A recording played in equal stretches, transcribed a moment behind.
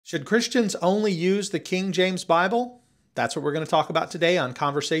Should Christians only use the King James Bible? That's what we're going to talk about today on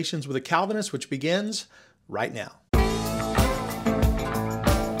Conversations with a Calvinist, which begins right now.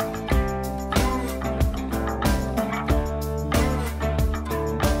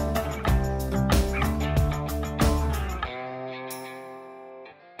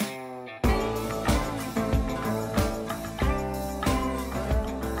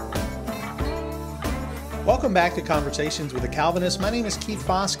 Welcome back to Conversations with a Calvinist. My name is Keith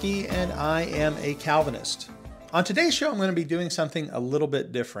Foskey, and I am a Calvinist. On today's show, I'm going to be doing something a little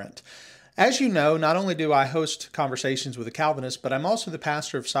bit different. As you know, not only do I host Conversations with a Calvinist, but I'm also the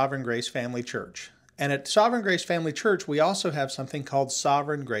pastor of Sovereign Grace Family Church. And at Sovereign Grace Family Church, we also have something called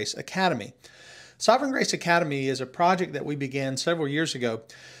Sovereign Grace Academy. Sovereign Grace Academy is a project that we began several years ago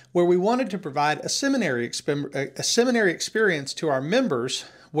where we wanted to provide a seminary experience to our members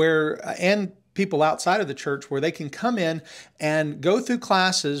and people outside of the church where they can come in and go through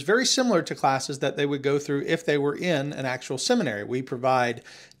classes very similar to classes that they would go through if they were in an actual seminary. We provide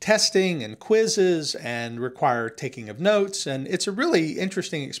testing and quizzes and require taking of notes, and it's a really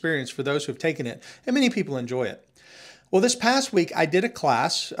interesting experience for those who have taken it, and many people enjoy it. Well, this past week I did a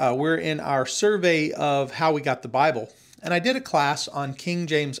class. We're in our survey of how we got the Bible, and I did a class on King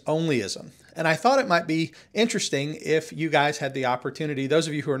James Onlyism. And I thought it might be interesting if you guys had the opportunity, those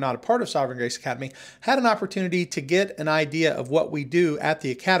of you who are not a part of Sovereign Grace Academy, had an opportunity to get an idea of what we do at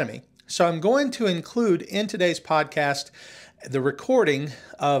the Academy. So I'm going to include in today's podcast the recording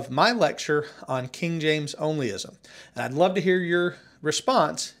of my lecture on King James Onlyism. And I'd love to hear your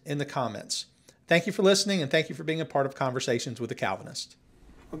response in the comments. Thank you for listening, and thank you for being a part of Conversations with a Calvinist.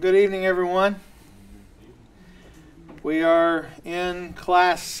 Well, good evening, everyone. We are in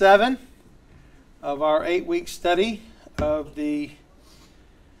class 7 of our 8-week study of the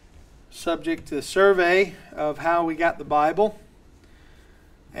subject, the survey of how we got the Bible.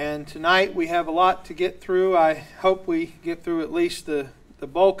 And tonight we have a lot to get through. I hope we get through at least the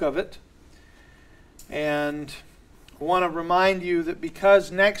bulk of it. And I want to remind you that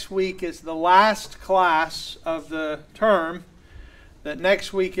because next week is the last class of the term, that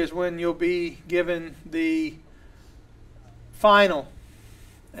next week is when you'll be given the final.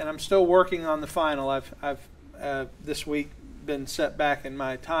 And I'm still working on the final. I've this week been set back in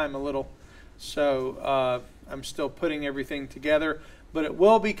my time a little, so I'm still putting everything together. But it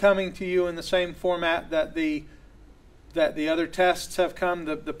will be coming to you in the same format that the other tests have come,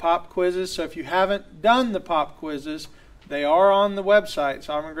 the pop quizzes. So if you haven't done the pop quizzes, they are on the website,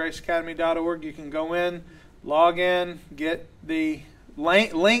 sovereigngraceacademy.org. You can go in, log in, get the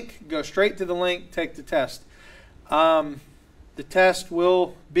link, go straight to the link, take the test. The test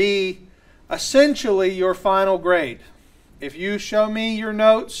will be essentially your final grade. If you show me your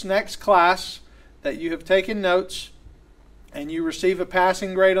notes next class, that you have taken notes, and you receive a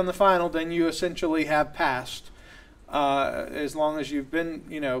passing grade on the final, then you essentially have passed. As long as you've been,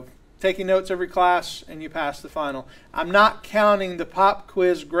 taking notes every class and you pass the final. I'm not counting the pop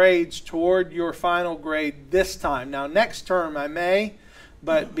quiz grades toward your final grade this time. Now, next term I may,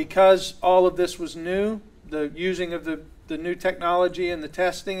 but because all of this was new, the using of the new technology and the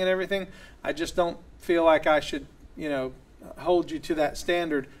testing and everything, I just don't feel like I should, hold you to that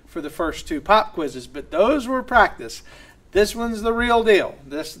standard for the first 2 pop quizzes. But those were practice. This one's the real deal.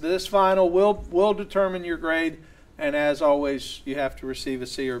 This final will determine your grade, and as always, you have to receive a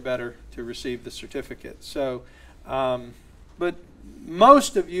C or better to receive the certificate. So, but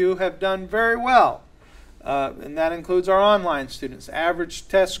most of you have done very well. And that includes our online students. Average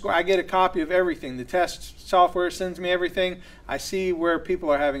test score, I get a copy of everything. The test software sends me everything. I see where people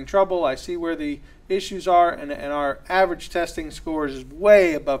are having trouble. I see where the issues are, and our average testing score is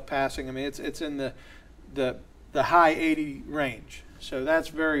way above passing. I mean, it's in the high 80 range. So that's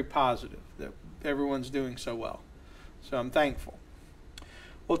very positive that everyone's doing so well. So I'm thankful.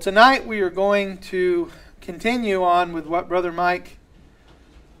 Well, tonight we are going to continue on with what Brother Mike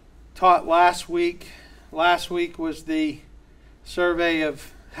taught last week. Last week was the survey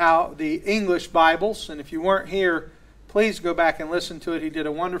of how the English Bibles, and if you weren't here, please go back and listen to it. He did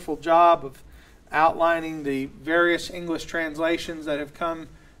a wonderful job of outlining the various English translations that have come,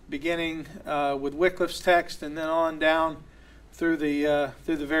 beginning with Wycliffe's text and then on down through the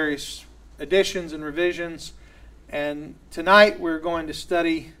various editions and revisions. And tonight we're going to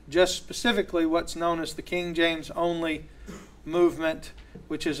study just specifically what's known as the King James Only movement,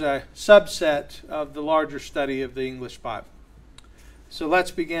 which is a subset of the larger study of the English Bible. So let's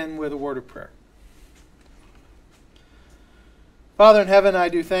begin with a word of prayer. Father in heaven, I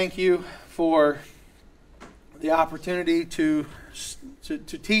do thank you for the opportunity to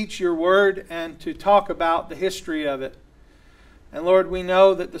teach your word and to talk about the history of it. And Lord, we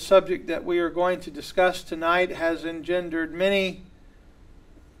know that the subject that we are going to discuss tonight has engendered many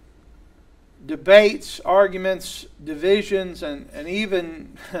debates, arguments, divisions, and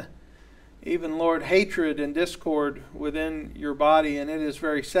even, even, Lord, hatred and discord within your body. And it is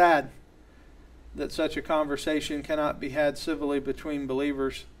very sad that such a conversation cannot be had civilly between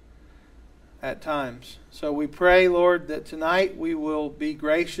believers at times. So we pray, Lord, that tonight we will be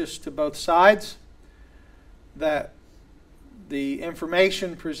gracious to both sides, that the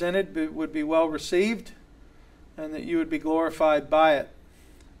information presented would be well received, and that you would be glorified by it.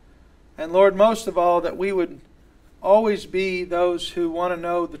 And Lord, most of all, that we would always be those who want to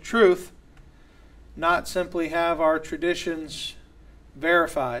know the truth, not simply have our traditions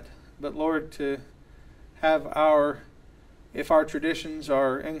verified, but Lord, to have if our traditions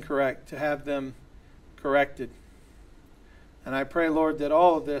are incorrect, to have them corrected. And I pray, Lord, that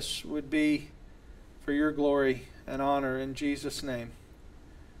all of this would be for your glory and honor in Jesus' name.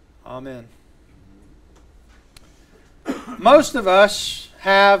 Amen. Most of us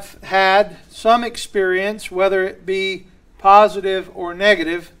have had some experience, whether it be positive or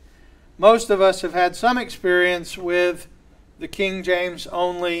negative. Most of us have had some experience with the King James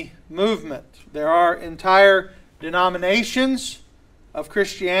Only movement. There are entire denominations of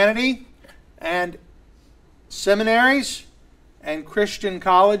Christianity and seminaries and Christian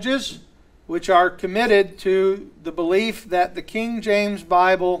colleges which are committed to the belief that the King James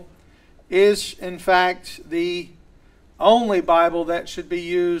Bible is, in fact, the only Bible that should be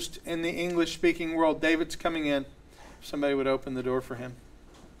used in the English-speaking world. David's coming in. If somebody would open the door for him.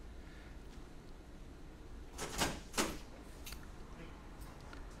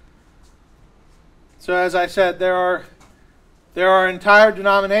 So as I said, there are entire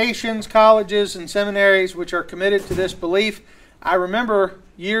denominations, colleges, and seminaries which are committed to this belief. I remember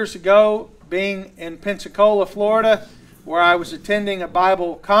years ago being in Pensacola, Florida, where I was attending a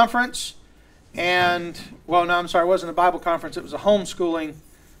Bible conference. And, well, no, I'm sorry, it wasn't a Bible conference. It was a homeschooling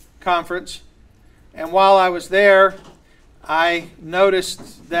conference. And while I was there, I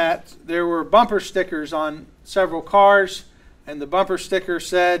noticed that there were bumper stickers on several cars. And the bumper sticker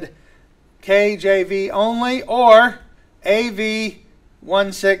said KJV only or AV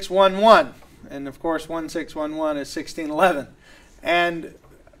 1611. And, of course, 1611 is 1611. And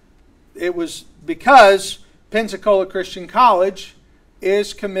it was because Pensacola Christian College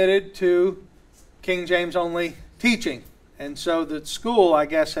is committed to King James Only teaching. And so the school, I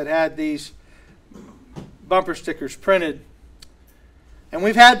guess, had these bumper stickers printed. And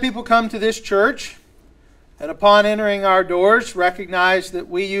we've had people come to this church and upon entering our doors recognize that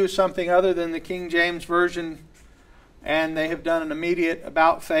we use something other than the King James Version, and they have done an immediate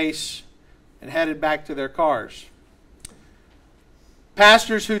about-face and headed back to their cars.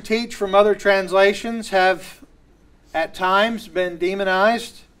 Pastors who teach from other translations have at times been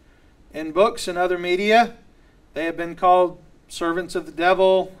demonized in books and other media. They have been called servants of the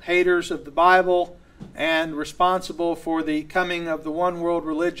devil, haters of the Bible, and responsible for the coming of the one world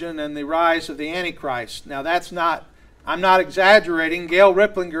religion and the rise of the Antichrist. Now I'm not exaggerating. Gail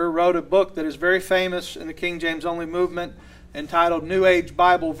Ripplinger wrote a book that is very famous in the King James Only movement entitled New Age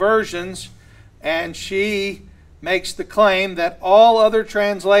Bible Versions, and she makes the claim that all other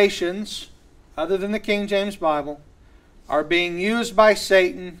translations, other than the King James Bible, are being used by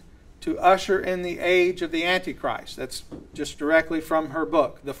Satan to usher in the age of the Antichrist. That's just directly from her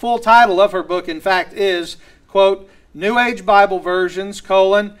book. The full title of her book, in fact, is, quote, New Age Bible Versions,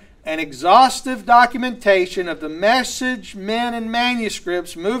 an exhaustive documentation of the message, men, and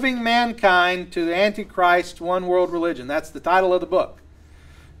manuscripts moving mankind to the Antichrist's one world religion. That's the title of the book.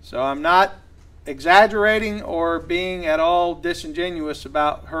 So I'm not exaggerating or being at all disingenuous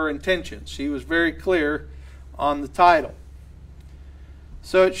about her intentions. She was very clear on the title.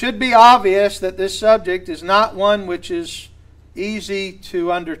 So it should be obvious that this subject is not one which is easy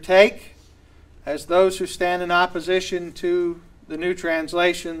to undertake, as those who stand in opposition to the new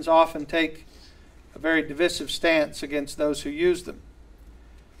translations often take a very divisive stance against those who use them.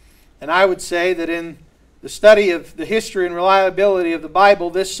 And I would say that in the study of the history and reliability of the Bible,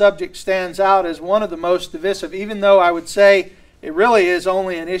 this subject stands out as one of the most divisive, even though I would say it really is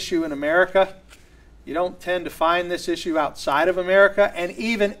only an issue in America. You don't tend to find this issue outside of America, and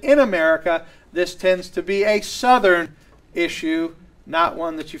even in America, this tends to be a Southern issue, not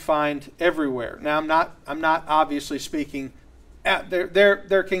one that you find everywhere. Now, I'm not obviously speaking.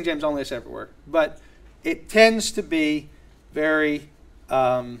 They're King James Only is everywhere, but it tends to be very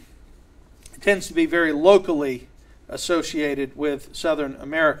locally associated with Southern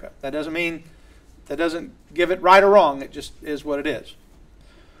America. That doesn't give it right or wrong. It just is what it is.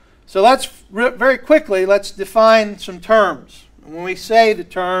 So let's define some terms. When we say the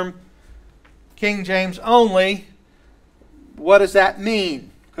term King James only, what does that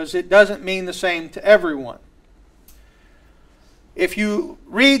mean? Because it doesn't mean the same to everyone. If you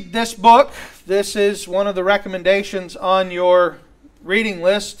read this book, this is one of the recommendations on your reading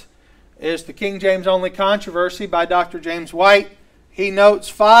list, is the King James Only Controversy by Dr. James White. He notes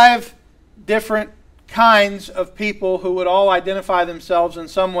 5 different kinds of people who would all identify themselves in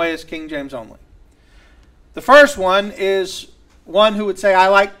some way as King James Only. The first one is one who would say, I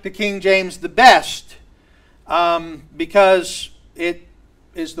like the King James the best because it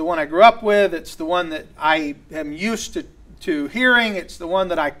is the one I grew up with. It's the one that I am used to hearing. It's the one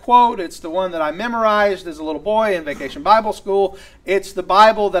that I quote. It's the one that I memorized as a little boy in Vacation Bible School. It's the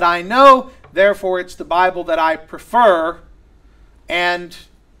Bible that I know. Therefore, it's the Bible that I prefer. And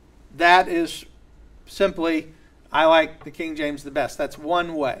that is simply, I like the King James the best. That's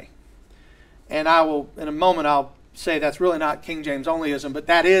one way. And I will, in a moment, I'll say that's really not King James Onlyism, but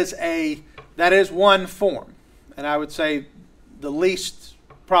that is one form. And I would say the least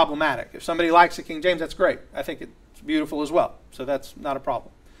problematic. If somebody likes the King James, that's great. I think it's beautiful as well. So that's not a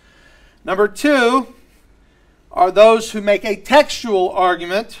problem. Number 2 are those who make a textual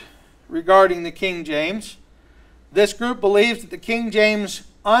argument regarding the King James. This group believes that the King James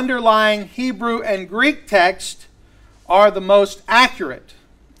underlying Hebrew and Greek text are the most accurate.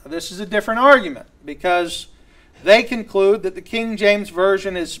 Now, this is a different argument because they conclude that the King James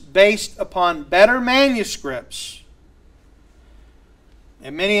Version is based upon better manuscripts.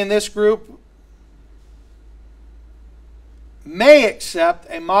 And many in this group may accept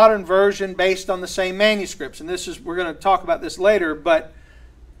a modern version based on the same manuscripts. And we're going to talk about this later, but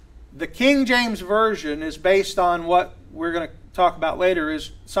the King James Version is based on what we're going to talk about later, is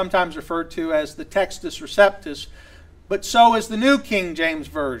sometimes referred to as the Textus Receptus, but so is the New King James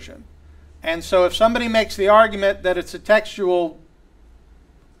Version. And so if somebody makes the argument that it's a textual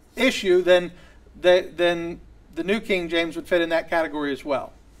issue, then the New King James would fit in that category as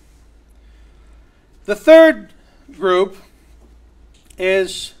well. The third group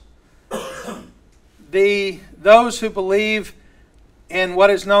is those who believe in what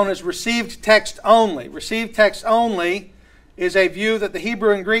is known as received text only. Received text only is a view that the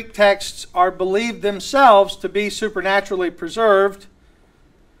Hebrew and Greek texts are believed themselves to be supernaturally preserved.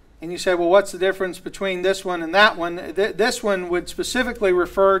 And you say, well, what's the difference between this one and that one? This one would specifically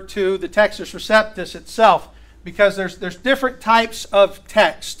refer to the Textus Receptus itself, because there's different types of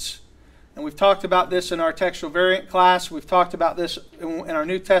texts. And we've talked about this in our textual variant class. We've talked about this in our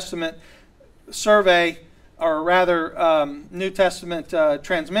New Testament survey, or rather New Testament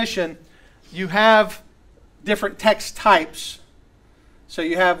transmission. You have different text types. So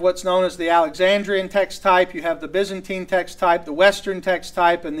you have what's known as the Alexandrian text type, you have the Byzantine text type, the Western text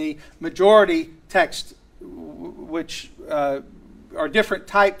type, and the majority text, which are different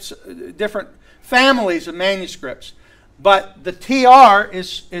types, different families of manuscripts. But the TR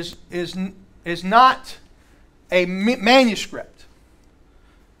is not a manuscript.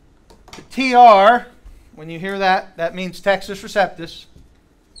 The TR, when you hear that, that means Textus Receptus.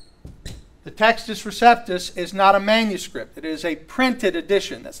 The Textus Receptus is not a manuscript. It is a printed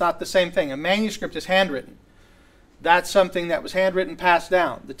edition. That's not the same thing. A manuscript is handwritten. That's something that was handwritten, passed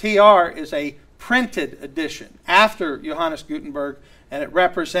down. The TR is a printed edition after Johannes Gutenberg, and it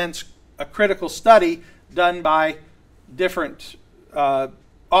represents a critical study done by different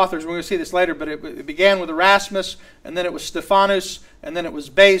authors. We're going to see this later, but it began with Erasmus, and then it was Stephanus, and then it was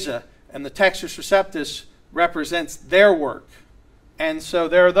Beza. And the Textus Receptus represents their work. And so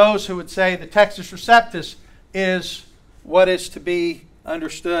there are those who would say the Textus Receptus is what is to be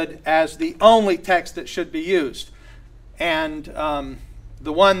understood as the only text that should be used. And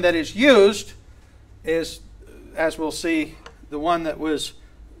the one that is used is, as we'll see, the one that was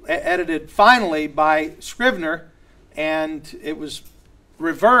edited finally by Scrivener, and it was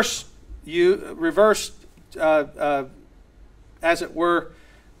reversed, as it were.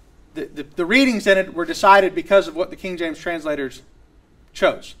 The readings in it were decided because of what the King James translators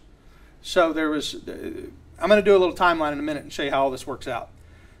chose. So there was, I'm going to do a little timeline in a minute and show you how all this works out.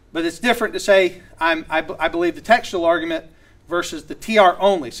 But it's different to say I believe the textual argument versus the TR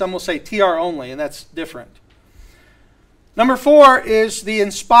only. Some will say TR only, and that's different. Number 4 is the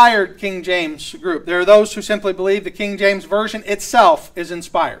inspired King James group. There are those who simply believe the King James Version itself is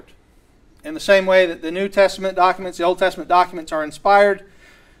inspired. In the same way that the New Testament documents, the Old Testament documents are inspired,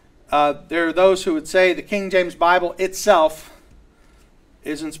 there are those who would say the King James Bible itself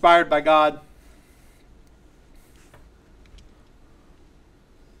is inspired by God.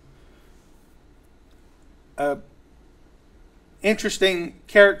 Interesting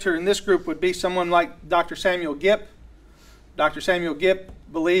character in this group would be someone like Dr. Samuel Gipp, Dr. Samuel Gipp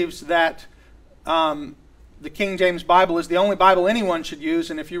believes that the King James Bible is the only Bible anyone should use,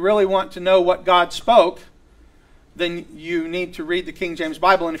 and if you really want to know what God spoke, then you need to read the King James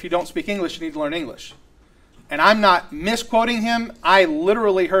Bible, and if you don't speak English, you need to learn English. And I'm not misquoting him. I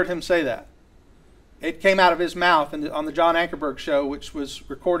literally heard him say that. It came out of his mouth on the John Ankerberg show, which was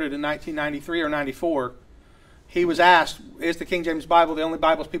recorded in 1993 or 94. He was asked, is the King James Bible the only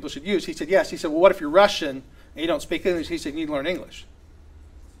Bible people should use? He said, yes. He said, well, what if you're Russian and you don't speak English? He said, you need to learn English.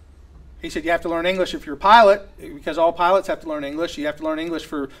 He said, you have to learn English if you're a pilot, because all pilots have to learn English. You have to learn English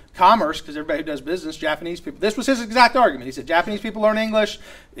for commerce, because everybody who does business, Japanese people. This was his exact argument. He said, Japanese people learn English.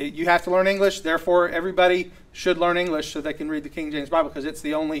 You have to learn English. Therefore, everybody should learn English so they can read the King James Bible, because it's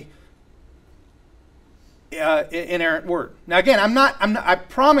the only inerrant word. Now, again, I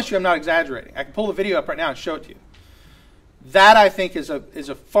promise you I'm not exaggerating. I can pull the video up right now and show it to you. That, I think, is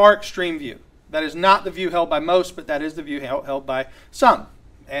a far extreme view. That is not the view held by most, but that is the view held by some.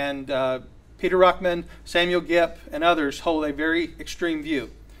 And Peter Ruckman, Samuel Gipp, and others hold a very extreme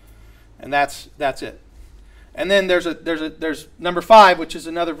view. And that's it. And then there's number 5, which is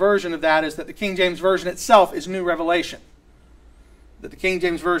another version of that, is that the King James Version itself is new revelation. That the King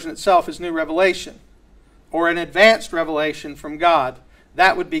James Version itself is new revelation, or an advanced revelation from God.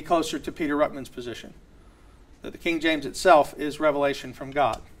 That would be closer to Peter Ruckman's position. That the King James itself is revelation from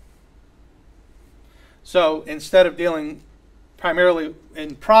God. So instead of dealing primarily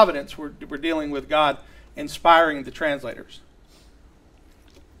in providence, we're dealing with God inspiring the translators.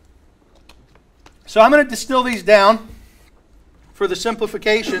 So I'm going to distill these down for the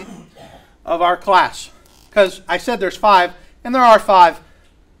simplification of our class. Because I said there's 5, and there are 5.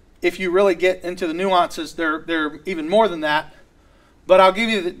 If you really get into the nuances, there are even more than that. But I'll give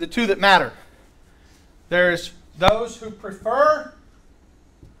you the 2 that matter. There's those who prefer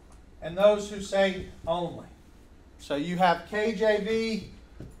and those who say only. So you have KJV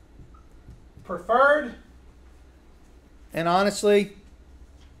preferred, and honestly,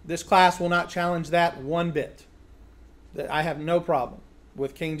 this class will not challenge that one bit. I have no problem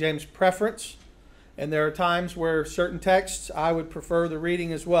with King James preference, and there are times where certain texts I would prefer the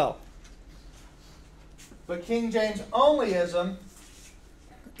reading as well. But King James Onlyism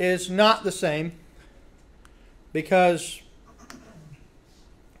is not the same, because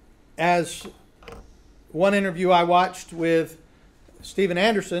as one interview I watched with Steven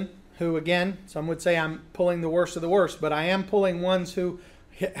Anderson, who, again, some would say I'm pulling the worst of the worst, but I am pulling ones who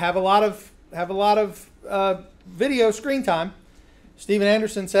have a lot of video screen time. Steven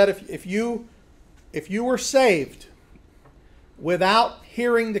Anderson said, if you were saved without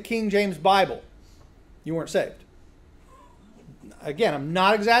hearing the King James Bible, you weren't saved. Again, I'm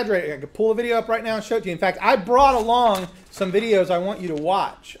not exaggerating. I could pull a video up right now and show it to you. In fact, I brought along some videos I want you to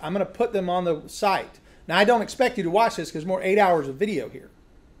watch. I'm going to put them on the site. Now, I don't expect you to watch this because more 8 hours of video here.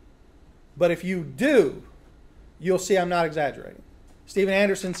 But if you do, you'll see I'm not exaggerating. Steven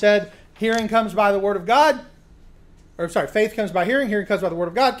Anderson said, hearing comes by the Word of God. Or, sorry, faith comes by hearing. Hearing comes by the Word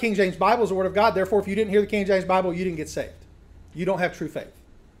of God. King James Bible is the Word of God. Therefore, if you didn't hear the King James Bible, you didn't get saved. You don't have true faith.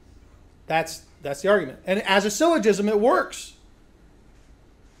 That's the argument. And as a syllogism, it works.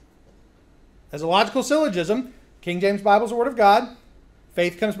 As a logical syllogism, King James Bible is the Word of God.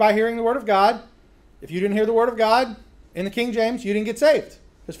 Faith comes by hearing the Word of God. If you didn't hear the Word of God in the King James, you didn't get saved.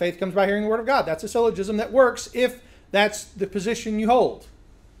 Because faith comes by hearing the Word of God. That's a syllogism that works if that's the position you hold.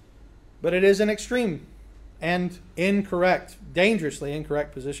 But it is an extreme and incorrect, dangerously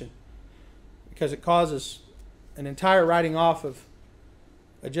incorrect position. Because it causes an entire writing off of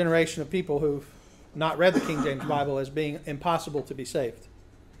a generation of people who've not read the King James Bible as being impossible to be saved.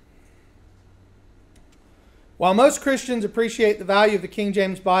 While most Christians appreciate the value of the King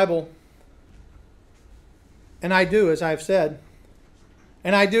James Bible, and I do, as I've said,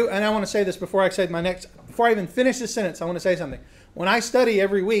 and I want to say this before I even finish this sentence, I want to say something. When I study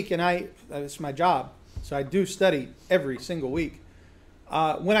every week, and it's my job, so I do study every single week.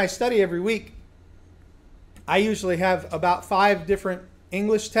 When I study every week, I usually have about 5 different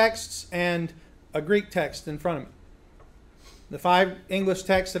English texts and a Greek text in front of me. The 5 English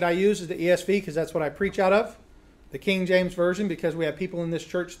texts that I use is the ESV, because that's what I preach out of. The King James Version, because we have people in this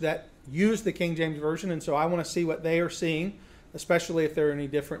church that use the King James Version, and so I want to see what they are seeing, especially if there are any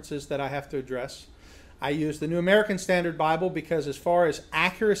differences that I have to address. I use the New American Standard Bible because as far as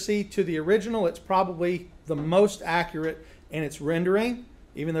accuracy to the original, it's probably the most accurate in its rendering,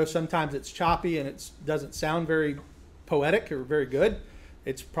 even though sometimes it's choppy and it doesn't sound very poetic or very good.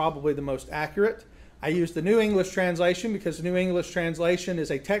 It's probably the most accurate. I use the New English Translation because the New English Translation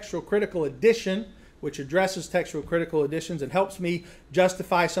is a textual critical edition which addresses textual critical additions and helps me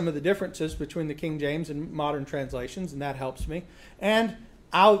justify some of the differences between the King James and modern translations, and that helps me. And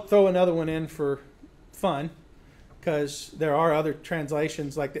I'll throw another one in for fun, because there are other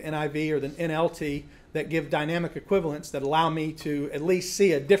translations like the NIV or the NLT that give dynamic equivalents that allow me to at least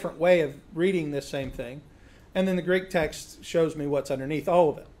see a different way of reading this same thing. And then the Greek text shows me what's underneath all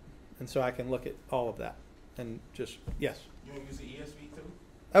of it. And so I can look at all of that. And just, yes? You want to use the ESV too?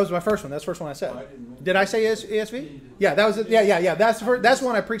 That was my first one. That's the first one I said. Oh, I didn't know. Did I say ESV? Yeah, that was it. Yeah. That's the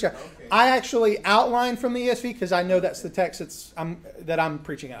one I preach out. Okay. I actually outline from the ESV because I know that's the text that I'm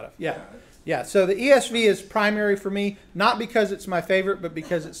preaching out of. Yeah. So the ESV is primary for me, not because it's my favorite, but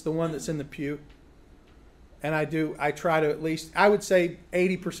because it's the one that's in the pew. And I try to at least, I would say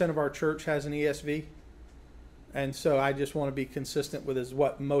 80% of our church has an ESV. And so I just want to be consistent with is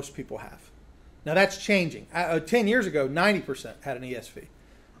what most people have. Now that's changing. 10 years ago, 90% had an ESV.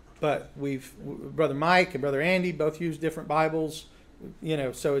 But Brother Mike and Brother Andy both use different Bibles,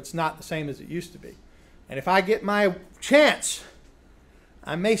 so it's not the same as it used to be. And if I get my chance,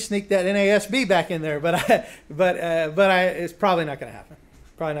 I may sneak that NASB back in there, but it's probably not going to happen.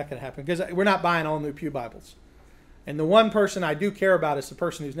 Probably not going to happen because we're not buying all new pew Bibles. And the one person I do care about is the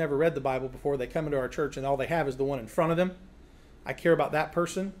person who's never read the Bible before. They come into our church and all they have is the one in front of them. I care about that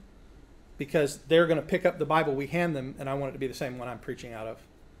person because they're going to pick up the Bible we hand them, and I want it to be the same one I'm preaching out of.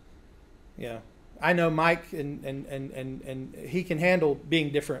 I know Mike, and he can handle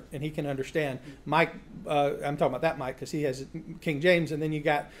being different, and he can understand. Mike, I'm talking about that Mike because he has King James, and then you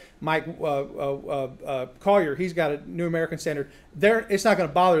got Mike Collier. He's got a New American Standard. It's not going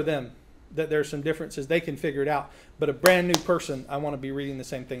to bother them that there's some differences. They can figure it out. But a brand new person, I want to be reading the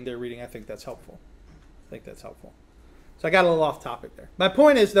same thing they're reading. I think that's helpful. So I got a little off topic there. My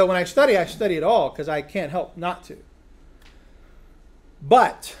point is, though, when I study it all because I can't help not to.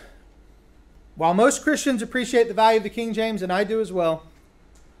 But while most Christians appreciate the value of the King James, and I do as well,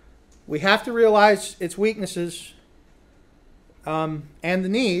 we have to realize its weaknesses and the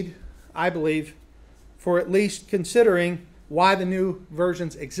need, I believe, for at least considering why the new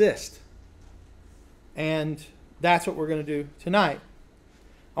versions exist. And that's what we're going to do tonight.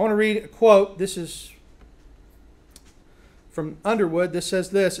 I want to read a quote. This is from Underwood. This says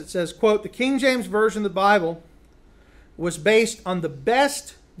this. It says, quote, "The King James Version of the Bible was based on the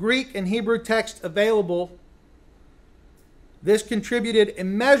best Greek and Hebrew text available. This contributed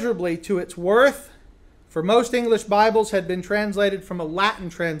immeasurably to its worth, for most English Bibles had been translated from a Latin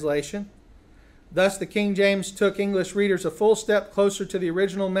translation. Thus, the King James took English readers a full step closer to the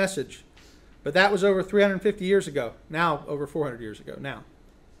original message. But that was over 350 years ago. Now, over 400 years ago. Now,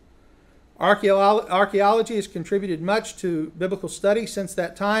 archaeology has contributed much to biblical study since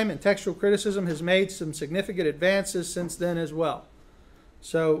that time, and textual criticism has made some significant advances since then as well.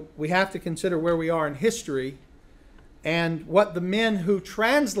 So we have to consider where we are in history and what the men who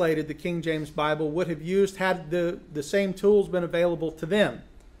translated the King James Bible would have used had the same tools been available to them.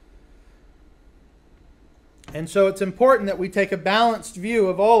 And so it's important that we take a balanced view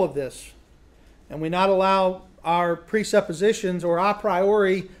of all of this and we not allow our presuppositions or a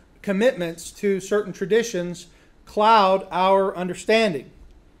priori commitments to certain traditions cloud our understanding.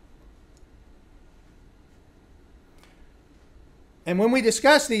 And when we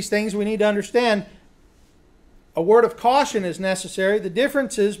discuss these things, we need to understand a word of caution is necessary. The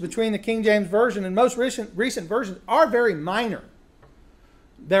differences between the King James Version and most recent versions are very minor.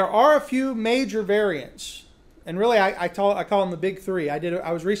 There are a few major variants. And really, I call them the big three.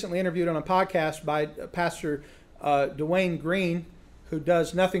 I was recently interviewed on a podcast by Pastor Dwayne Green, who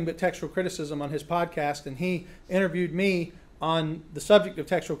does nothing but textual criticism on his podcast. And he interviewed me on the subject of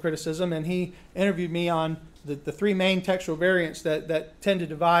textual criticism. And he interviewed me on the three main textual variants that tend to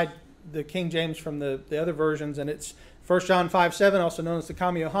divide the King James from the other versions. And it's 1 John 5:7, also known as the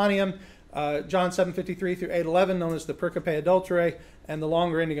Comma Johanneum, John 7:53 through 8:11, known as the Pericope Adulterae, and the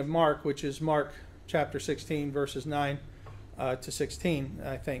longer ending of Mark, which is Mark chapter 16, verses 9 to 16,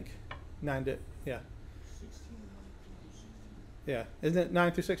 I think. 9 to, yeah. Yeah, isn't it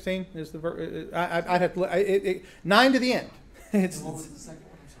 9 through 16? Is the I'd have to 9 to the end. What was the second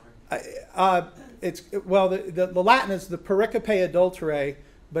one? I'm sorry. The Latin is the Pericope Adulterae,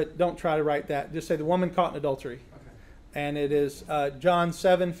 but don't try to write that. Just say the woman caught in adultery. Okay. And it is John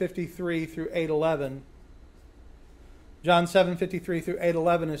 7:53 through 8:11. John 7:53 through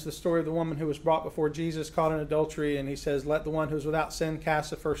 8:11 is the story of the woman who was brought before Jesus, caught in adultery, and he says, "Let the one who is without sin cast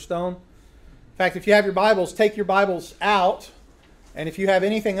the first stone." In fact, if you have your Bibles, take your Bibles out, and if you have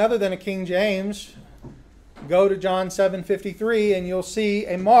anything other than a King James, go to John 7:53, and you'll see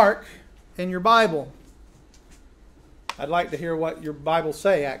a mark in your Bible. I'd like to hear what your Bibles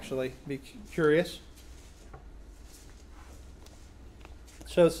say, actually. Be curious.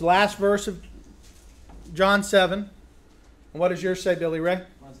 So it's the last verse of John 7. And what does yours say, Billy Ray?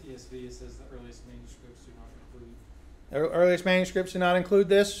 Mine's ESV. It says the earliest manuscripts do not include. The earliest manuscripts do not include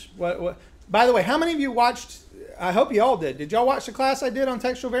this. What? By the way, how many of you watched, I hope you all did. Did y'all watch the class I did on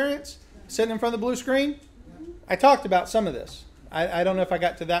textual variants? Sitting in front of the blue screen? I talked about some of this. I don't know if I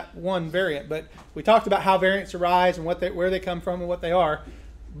got to that one variant, but we talked about how variants arise and where they come from and what they are.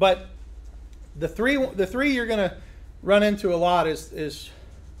 But the three you're going to run into a lot is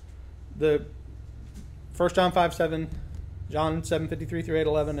the 1 John 5:7, John 7:53 through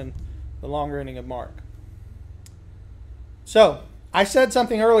 8:11, and the longer ending of Mark. So I said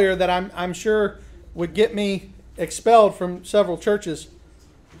something earlier that I'm sure would get me expelled from several churches.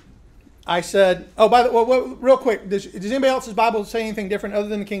 I said, oh, by the way, real quick, does anybody else's Bible say anything different other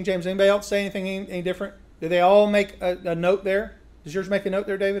than the King James? Anybody else say anything any different? Do they all make a note there? Does yours make a note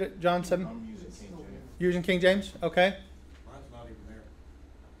there, David, at John 7? I'm using King James. You're using King James? Okay. Mine's not even there.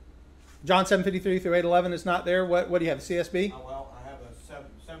 John 7:53 through 8:11 is not there. What do you have, the CSB? Well, I have a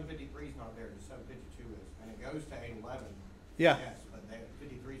 753 is not there. The 752 is, and it goes to 811. Yeah. Yes, but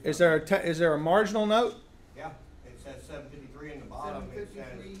 53 Is there a marginal note? Yeah, it says 753 in the bottom. It says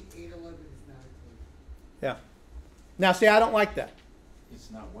 753, 811 is not included. Yeah. Now, see, I don't like that.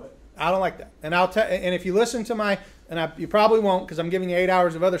 It's not what? I don't like that. And and if you listen to my, you probably won't because I'm giving you 8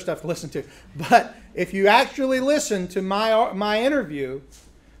 hours of other stuff to listen to. But if you actually listen to my interview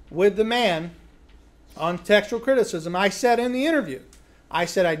with the man on textual criticism, I said in the interview, I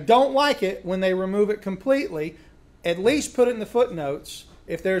said I don't like it when they remove it completely. At least put it in the footnotes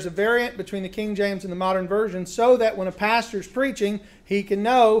if there's a variant between the King James and the modern version, so that when a pastor's preaching, he can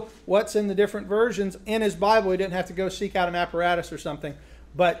know what's in the different versions in his Bible. He didn't have to go seek out an apparatus or something.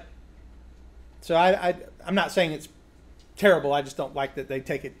 But so I'm not saying it's terrible. I just don't like that they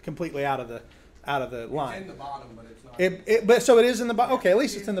take it completely out of the line. it's in the bottom, but it's not. But so it is in the bottom. Okay, at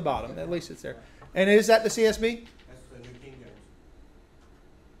least it's in the bottom. At least it's there. And is that the CSB? That's the New King James.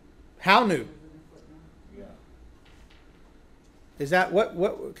 How new? Yeah. Is that what?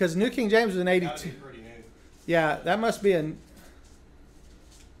 Because New King James is an 82. Gotta be pretty new. Yeah, that must be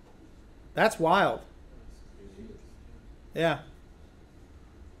that's wild. Yeah.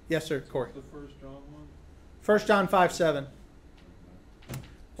 Yes, sir, Corey. The first John one? 1 John 5:7.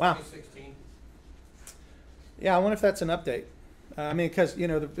 Wow. 2016. Yeah, I wonder if that's an update. I mean, because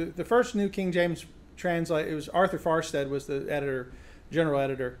the first New King James translate, it was Arthur Farstead was the editor, general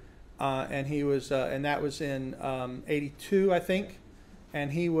editor, and he was and that was in 82, I think,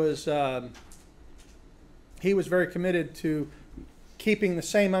 and he was very committed to keeping the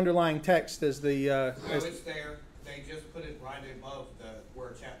same underlying text as the. It's there. They just put it right above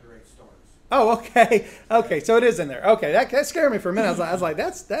where chapter 8 starts. Oh, okay, okay. So it is in there. Okay, that scared me for a minute. I was like,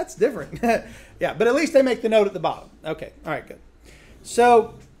 that's different. Yeah, but at least they make the note at the bottom. Okay, all right, good.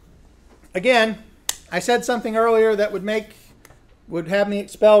 So again, I said something earlier that would have me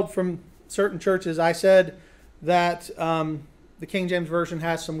expelled from certain churches. I said that the King James Version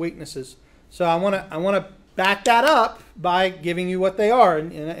has some weaknesses. So I want to back that up by giving you what they are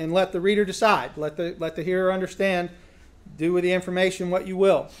and let the reader decide. Let the hearer understand. Do with the information what you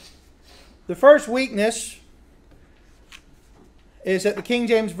will. The first weakness is that the King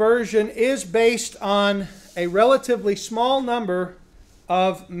James Version is based on a relatively small number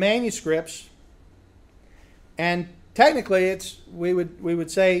of manuscripts, and technically we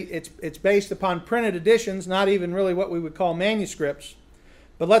would say it's based upon printed editions, not even really what we would call manuscripts.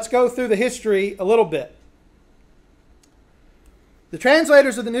 But let's go through the history a little bit. The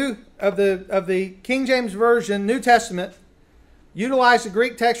translators of the King James Version, New Testament, utilized the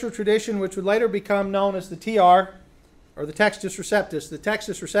Greek textual tradition, which would later become known as the TR, or the Textus Receptus. The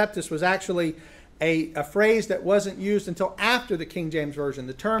Textus Receptus was actually a phrase that wasn't used until after the King James Version.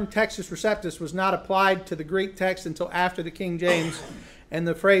 The term Textus Receptus was not applied to the Greek text until after the King James, and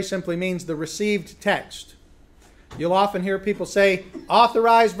the phrase simply means the received text. You'll often hear people say,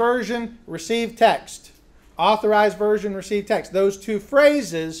 authorized version, received text. Authorized version, received text. Those two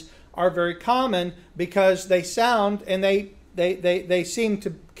phrases are very common because they sound and they seem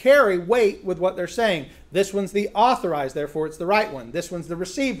to carry weight with what they're saying. This one's the authorized, therefore it's the right one. This one's the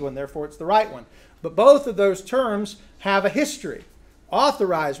received one, therefore it's the right one. But both of those terms have a history.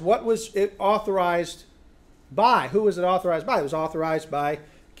 Authorized, what was it authorized by? Who was it authorized by? It was authorized by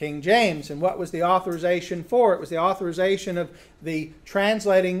King James. And what was the authorization for? It was the authorization of the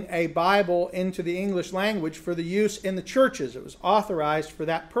translating a Bible into the English language for the use in the churches. It was authorized for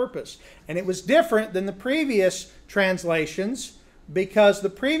that purpose. And it was different than the previous translations, because the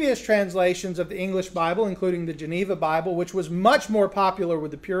previous translations of the English Bible, including the Geneva Bible, which was much more popular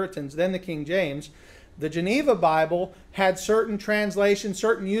with the Puritans than the King James, The Geneva Bible had certain translations,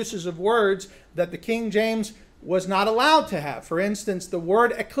 certain uses of words that the King James was not allowed to have. For instance, the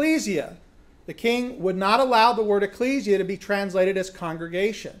word ecclesia. The king would not allow the word ecclesia to be translated as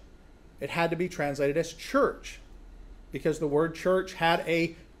congregation. It had to be translated as church, because the word church had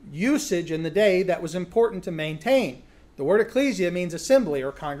a usage in the day that was important to maintain. The word ecclesia means assembly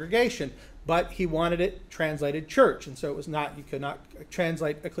or congregation, but he wanted it translated church, and so it was not, you could not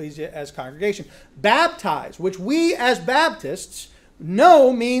translate ecclesia as congregation. Baptize, which we as Baptists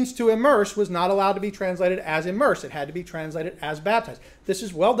know means to immerse, was not allowed to be translated as immerse. It had to be translated as baptized. This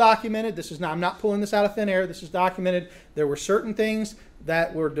is well documented. This is not, I'm not pulling this out of thin air. This is documented. There were certain things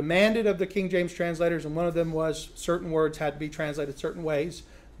that were demanded of the King James translators, and one of them was certain words had to be translated certain ways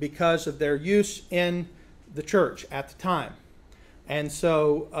because of their use in the church at the time. And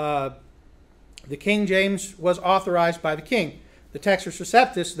so the King James was authorized by the king. The Textus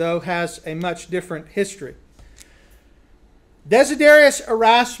Receptus, though, has a much different history. Desiderius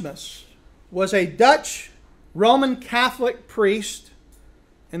Erasmus was a Dutch Roman Catholic priest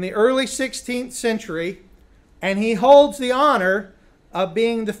in the early 16th century, and he holds the honor of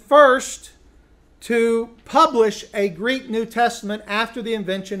being the first to publish a Greek New Testament after the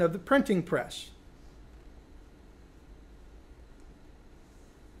invention of the printing press.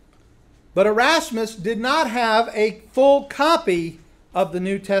 But Erasmus did not have a full copy of the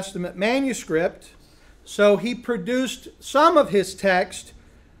New Testament manuscript, so he produced some of his text,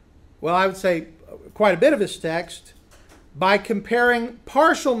 well, I would say quite a bit of his text, by comparing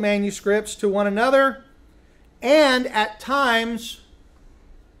partial manuscripts to one another and at times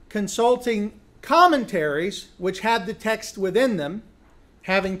consulting commentaries which had the text within them,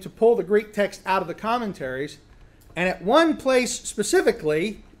 having to pull the Greek text out of the commentaries. And at one place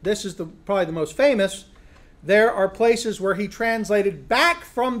specifically, this is probably the most famous, there are places where he translated back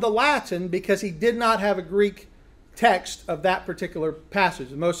from the Latin because he did not have a Greek text of that particular passage.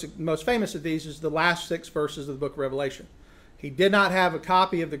 The most famous of these is the last 6 verses of the book of Revelation. He did not have a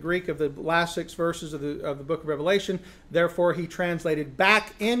copy of the Greek of the last 6 verses of the book of Revelation. Therefore, he translated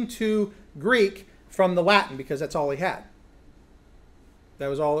back into Greek from the Latin because that's all he had. That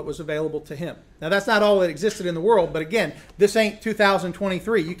was all that was available to him. Now, that's not all that existed in the world, but again, this ain't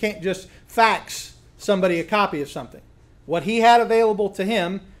 2023. You can't just fax somebody a copy of something. What he had available to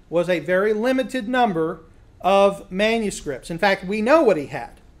him was a very limited number of manuscripts. In fact, we know what he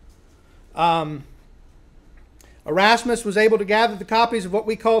had. Erasmus was able to gather the copies of what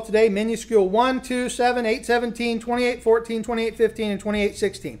we call today minuscule 1, 2, 7, 8, 17, 28, 14, 28, 15, and 28,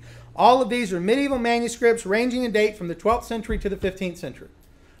 16. All of these are medieval manuscripts ranging in date from the 12th century to the 15th century.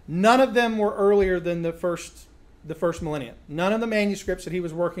 None of them were earlier than the first millennium. None of the manuscripts that he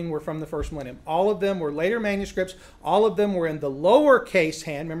was working were from the first millennium. All of them were later manuscripts. All of them were in the lowercase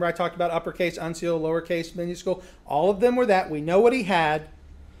hand. Remember I talked about uppercase, unsealed, lowercase, minuscule. All of them were that. We know what he had,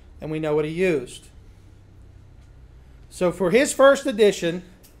 and we know what he used. So for his first edition,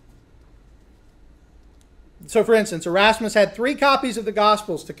 so for instance, Erasmus had 3 copies of the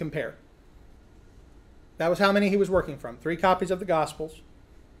Gospels to compare. That was how many he was working from. 3 copies of the Gospels,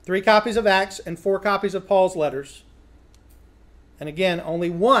 3 copies of Acts, and 4 copies of Paul's letters. And again, only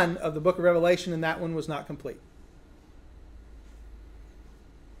 1 of the book of Revelation, and that one was not complete.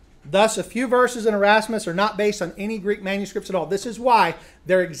 Thus, a few verses in Erasmus are not based on any Greek manuscripts at all. This is why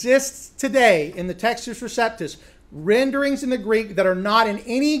there exists today in the Textus Receptus renderings in the Greek that are not in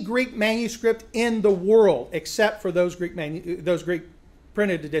any Greek manuscript in the world except for those Greek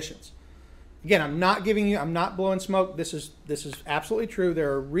printed editions. Again, I'm not blowing smoke. This is absolutely true.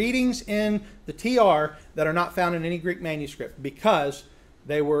 There are readings in the TR that are not found in any Greek manuscript because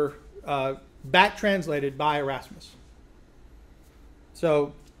they were back translated by Erasmus.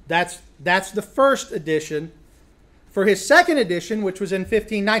 So that's the first edition. For his second edition, which was in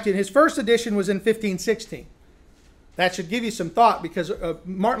 1519, his first edition was in 1516. That should give you some thought because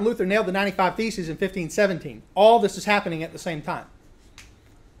Martin Luther nailed the 95 Theses in 1517. All this is happening at the same time.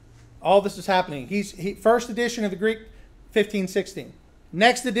 All this is happening. First edition of the Greek, 1516.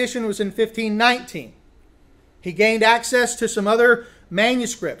 Next edition was in 1519. He gained access to some other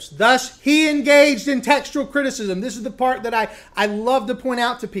manuscripts. Thus, he engaged in textual criticism. This is the part that I love to point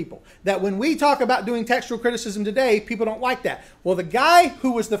out to people. That when we talk about doing textual criticism today, people don't like that. Well, the guy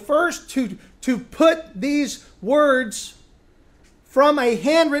who was the first to put these words from a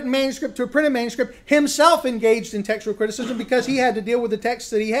handwritten manuscript to a printed manuscript himself engaged in textual criticism because he had to deal with the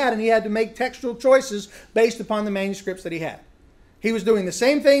text that he had and he had to make textual choices based upon the manuscripts that he had. He was doing the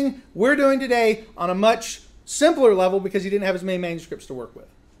same thing we're doing today on a much simpler level because he didn't have as many manuscripts to work with.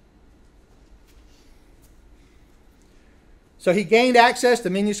 So he gained access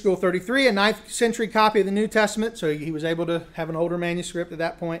to manuscript 33, a 9th century copy of the New Testament. So he was able to have an older manuscript at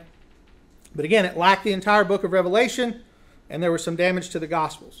that point. But again, it lacked the entire book of Revelation, and there was some damage to the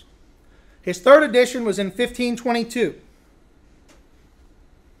Gospels. His third edition was in 1522.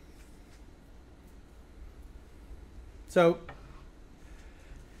 So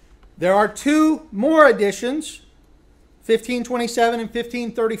there are two more editions, 1527 and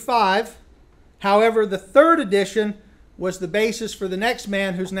 1535. However, the third edition was the basis for the next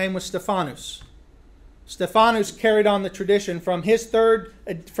man, whose name was Stephanus. Stephanus carried on the tradition from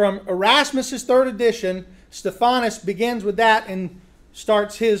Erasmus's third edition. Stephanus begins with that and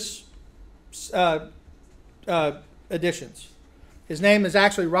starts his editions. His name is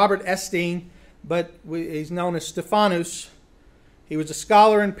actually Robert Estienne, but he's known as Stephanus. He was a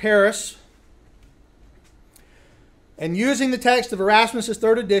scholar in Paris. And using the text of Erasmus's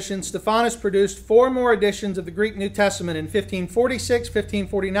third edition, Stephanus produced 4 more editions of the Greek New Testament in 1546,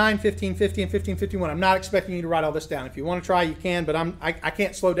 1549, 1550, and 1551. I'm not expecting you to write all this down. If you want to try, you can, but I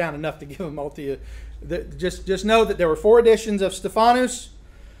can't slow down enough to give them all to you. Just know that there were 4 editions of Stephanus,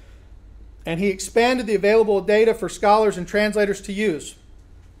 and he expanded the available data for scholars and translators to use.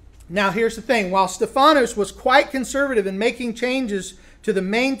 Now, here's the thing. While Stephanus was quite conservative in making changes to the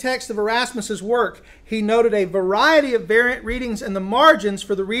main text of Erasmus's work, he noted a variety of variant readings in the margins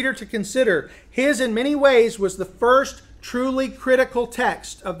for the reader to consider. His, in many ways, was the first truly critical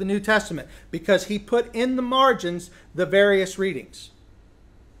text of the New Testament because he put in the margins the various readings.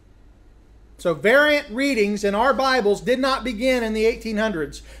 So variant readings in our Bibles did not begin in the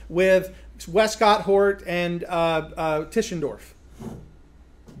 1800s with Westcott Hort and Tischendorf.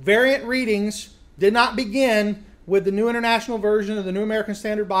 Variant readings did not begin with the New International Version of the New American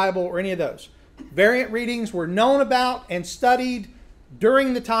Standard Bible or any of those. Variant readings were known about and studied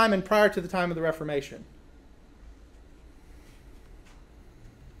during the time and prior to the time of the Reformation.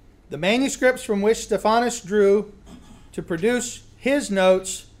 The manuscripts from which Stephanus drew to produce his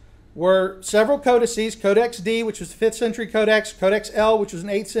notes were several codices, Codex D, which was the 5th century codex, Codex L, which was an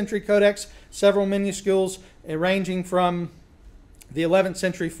 8th century codex, several minuscules ranging from the 11th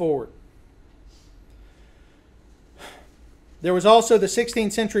century forward. There was also the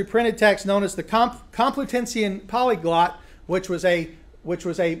 16th century printed text known as the Complutensian Polyglot, which was a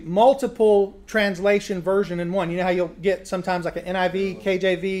multiple translation version in one. You know how you'll get sometimes like an NIV,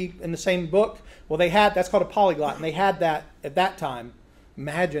 KJV in the same book? Well, that's called a polyglot, and they had that at that time.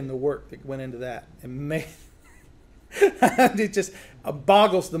 Imagine the work that went into that. It just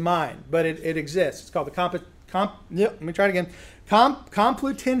boggles the mind, but it exists. It's called the let me try it again.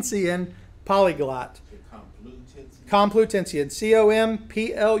 Complutensian Polyglot. Complutensian.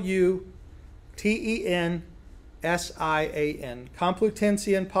 Complutensian.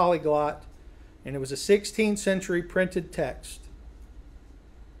 Complutensian Polyglot. And it was a 16th century printed text.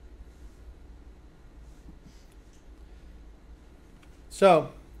 So,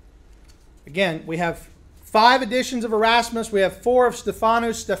 again, we have 5 editions of Erasmus. We have 4 of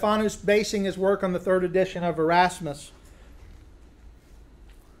Stephanus. Stephanus basing his work on the 3rd edition of Erasmus.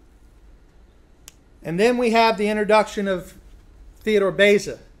 And then we have the introduction of Theodore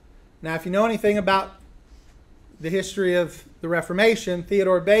Beza. Now, if you know anything about the history of the Reformation,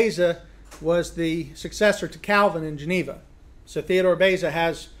 Theodore Beza was the successor to Calvin in Geneva. So Theodore Beza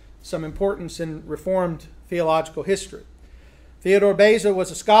has some importance in Reformed theological history. Theodore Beza was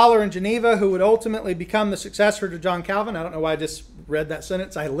a scholar in Geneva who would ultimately become the successor to John Calvin. I don't know why I just read that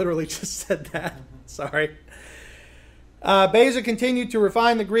sentence. I literally just said that. Sorry. Beza continued to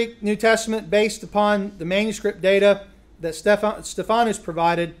refine the Greek New Testament based upon the manuscript data that Stephanus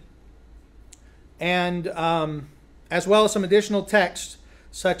provided, and as well as some additional texts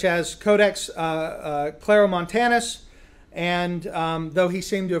such as Codex Claromontanus, and though he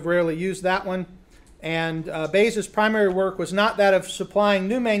seemed to have rarely used that one. And Beza's primary work was not that of supplying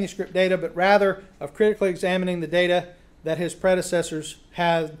new manuscript data, but rather of critically examining the data that his predecessors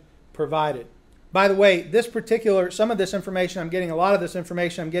had provided. By the way, some of this information I'm getting, a lot of this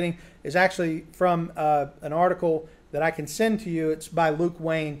information I'm getting is actually from an article that I can send to you. It's by Luke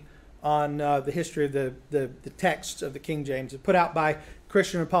Wayne on the history of the texts of the King James. It's put out by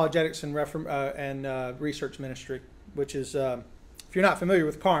Christian Apologetics and Research Ministry, which is, if you're not familiar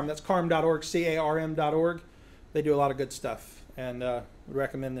with CARM, that's carm.org, CARM.org. They do a lot of good stuff, and would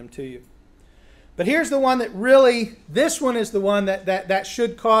recommend them to you. But here's the one that really, this one is the one that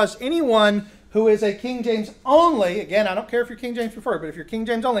should cause anyone who is a King James only, again, I don't care if you're King James preferred, but if you're King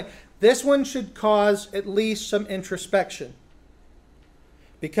James only, this one should cause at least some introspection.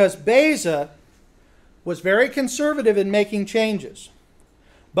 Because Beza was very conservative in making changes.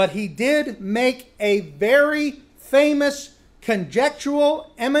 But he did make a very famous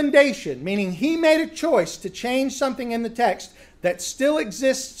conjectural emendation, meaning he made a choice to change something in the text that still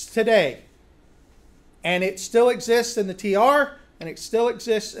exists today. And it still exists in the TR, and it still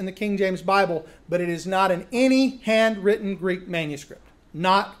exists in the King James Bible, but it is not in any handwritten Greek manuscript.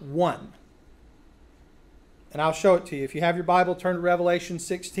 Not one. And I'll show it to you. If you have your Bible, turn to Revelation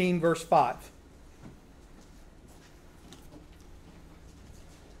 16, verse 5.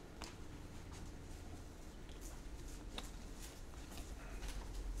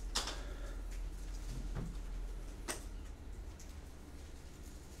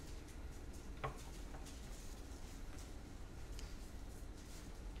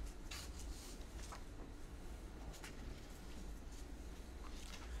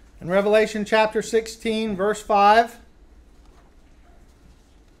 In Revelation chapter 16, verse 5,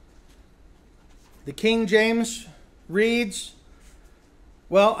 the King James reads,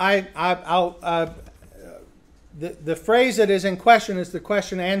 well, the phrase that is in question is the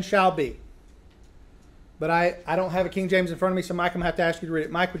question, and shall be. But I don't have a King James in front of me, so Mike, I'm going to have to ask you to read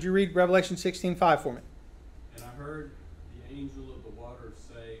it. Mike, would you read Revelation 16:5 for me? And I heard the angel of the waters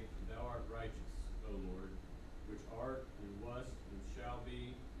say, Thou art righteous, O Lord, which art and wast and shall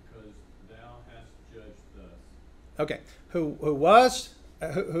be, because thou hast judged thus. Okay. Who was?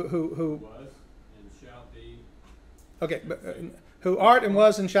 Who was and shall be. Okay. Who art and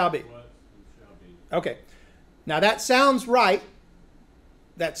was and shall be. Was and shall be. Okay. Now that sounds right.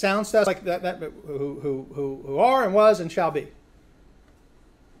 That sounds like that who are and was and shall be.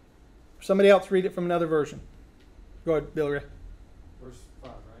 Somebody else read it from another version. Go ahead, Bill Ray. Verse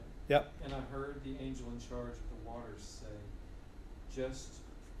 5, right? Yep. And I heard the angel in charge of the waters say, Just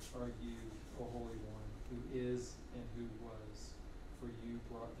are you, O Holy One, who is and who was, for you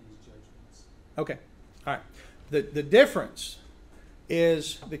brought these judgments. Okay. All right. The difference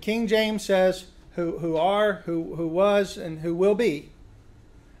is the King James says who are, who was, and who will be.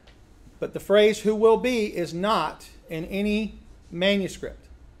 But the phrase who will be is not in any manuscript.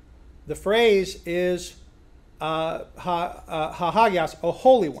 The phrase is hagios, a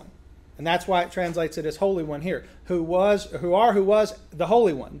holy one. And that's why it translates it as holy one here. Who was, the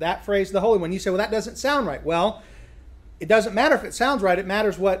holy one. That phrase, the holy one. You say, well, that doesn't sound right. Well, it doesn't matter if it sounds right. It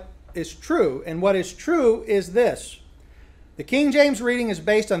matters what is true. And what is true is this. The King James reading is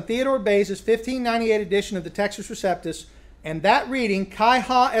based on Theodore Bayes' 1598 edition of the Textus Receptus, and that reading, kai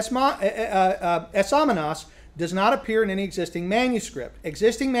ha esamenos, does not appear in any existing manuscript.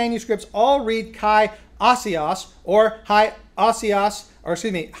 Existing manuscripts all read kai asios or hi asios, or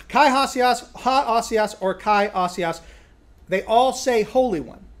excuse me, kai hasios, ha asios, or kai asios. They all say holy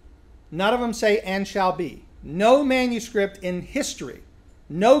one. None of them say and shall be. No manuscript in history,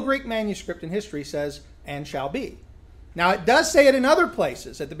 no Greek manuscript in history says and shall be. Now, it does say it in other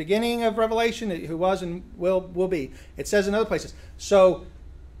places. At the beginning of Revelation, who was and will be. It says in other places. So,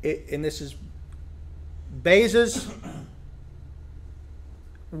 and this is Bayes'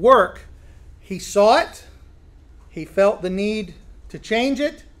 work. He saw it. He felt the need to change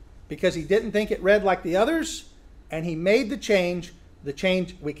it because he didn't think it read like the others. And he made the change. The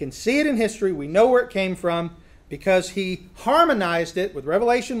change, we can see it in history. We know where it came from because he harmonized it with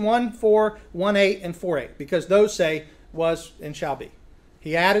Revelation 1:4, 1:8, and 4:8. Because those say was and shall be.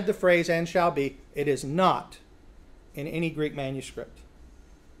 He added the phrase and shall be. It is not in any Greek manuscript.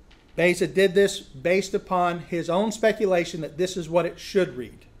 Beza did this based upon his own speculation that this is what it should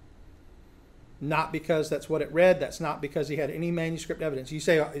read. Not because that's what it read. That's not because he had any manuscript evidence. You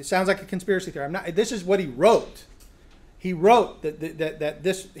say, oh, it sounds like a conspiracy theory. This is what he wrote. He wrote that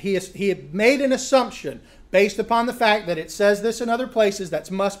this he had made an assumption based upon the fact that it says this in other places. That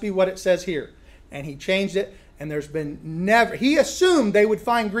must be what it says here. And he changed it. And there's been never. He assumed they would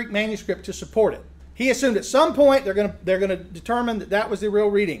find Greek manuscript to support it. He assumed at some point they're going to determine that that was the real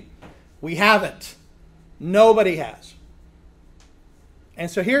reading. We haven't. Nobody has.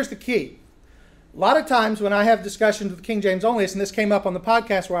 And so here's the key. A lot of times when I have discussions with King James Onlyism, and this came up on the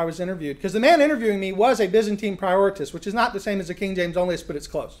podcast where I was interviewed, because the man interviewing me was a Byzantine prioritist, which is not the same as a King James Onlyist, but it's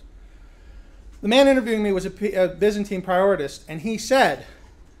close. The man interviewing me was a Byzantine prioritist, and he said,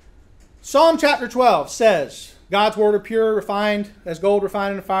 Psalm chapter 12 says, God's word are pure, refined, as gold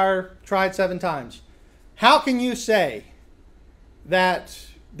refined in a fire, tried 7 times. How can you say that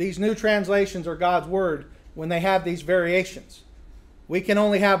these new translations are God's word when they have these variations? We can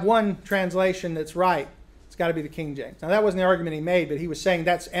only have one translation that's right. It's got to be the King James. Now, that wasn't the argument he made, but he was saying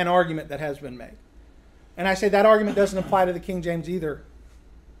that's an argument that has been made. And I say that argument doesn't apply to the King James either.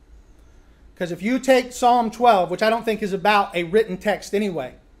 Because if you take Psalm 12, which I don't think is about a written text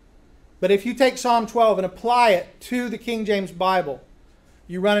anyway, but if you take Psalm 12 and apply it to the King James Bible,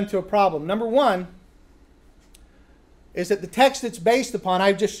 you run into a problem. Number one, is that the text it's based upon,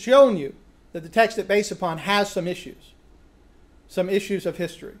 I've just shown you that the text it's based upon has some issues of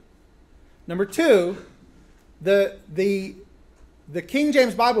history. Number two, the King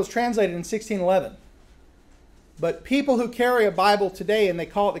James Bible was translated in 1611. But people who carry a Bible today and they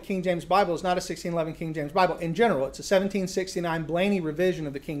call it the King James Bible is not a 1611 King James Bible. In general, it's a 1769 Blaney revision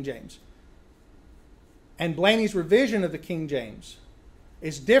of the King James. And Blaney's revision of the King James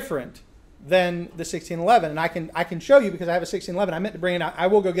is different than the 1611. And I can show you because I have a 1611. I meant to bring it out. I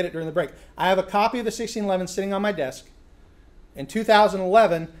will go get it during the break. I have a copy of the 1611 sitting on my desk. In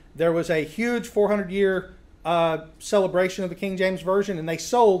 2011, there was a huge 400-year celebration of the King James Version, and they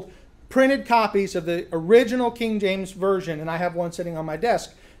sold printed copies of the original King James Version, and I have one sitting on my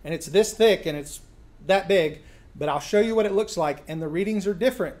desk, and it's this thick and it's that big, but I'll show you what it looks like, and the readings are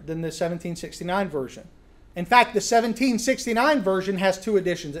different than the 1769 version. In fact, the 1769 version has two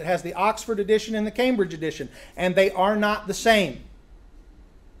editions. It has the Oxford edition and the Cambridge edition, and they are not the same.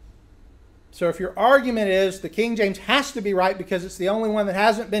 So if your argument is the King James has to be right because it's the only one that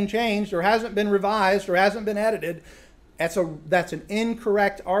hasn't been changed or hasn't been revised or hasn't been edited, that's an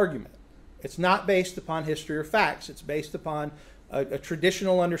incorrect argument. It's not based upon history or facts. It's based upon a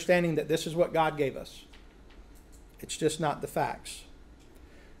traditional understanding that this is what God gave us. It's just not the facts.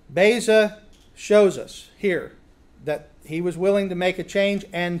 Beza shows us here that he was willing to make a change,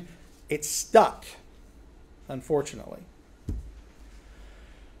 and it stuck, unfortunately.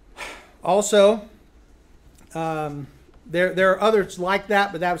 Also, there are others like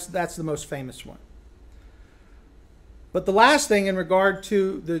that, but that's the most famous one. But the last thing in regard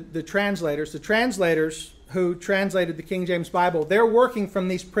to the translators who translated the King James Bible, they're working from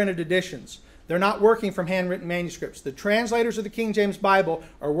these printed editions. They're not working from handwritten manuscripts. The translators of the King James Bible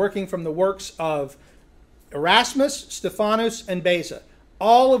are working from the works of Erasmus, Stephanus, and Beza,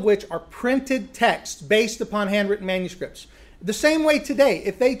 all of which are printed texts based upon handwritten manuscripts. The same way today,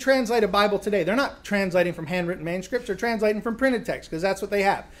 if they translate a Bible today, they're not translating from handwritten manuscripts, they're translating from printed text, because that's what they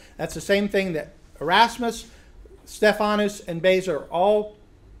have. That's the same thing that Erasmus, Stephanus, and Beza are all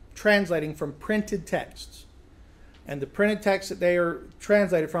translating from printed texts. And the printed texts that they are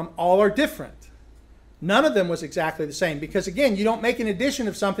translated from all are different. None of them was exactly the same, because again, you don't make an edition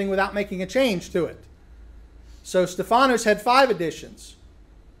of something without making a change to it. So Stephanus had 5 editions.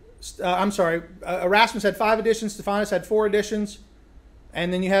 Erasmus had 5 editions, Stephanus had 4 editions,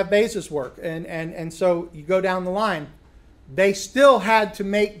 and then you have Beza's work. And so you go down the line. They still had to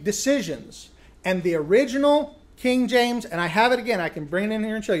make decisions. And the original King James, and I have it again, I can bring it in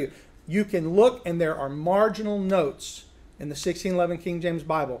here and show you. You can look, and there are marginal notes in the 1611 King James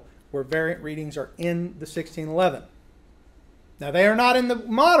Bible where variant readings are in the 1611. Now, they are not in the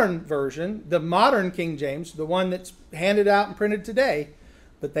modern version, the modern King James, the one that's handed out and printed today,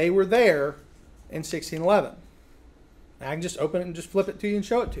 but they were there in 1611. I can just open it and just flip it to you and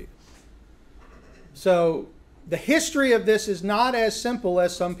show it to you. So the history of this is not as simple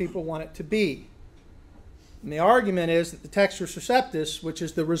as some people want it to be. And the argument is that the Textus Receptus, which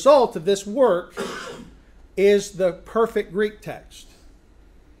is the result of this work, is the perfect Greek text.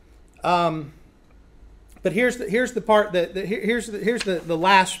 But here's the part here's the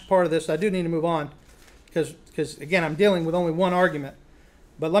last part of this. I do need to move on because again, I'm dealing with only one argument.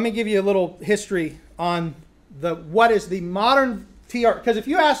 But let me give you a little history on what is the modern TR. Because if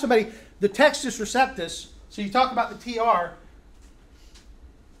you ask somebody the Textus Receptus, so you talk about the TR,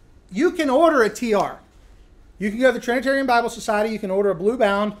 you can order a TR. You can go to the Trinitarian Bible Society. You can order a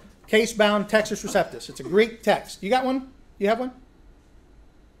blue-bound, case-bound Textus Receptus. It's a Greek text. You got one? You have one?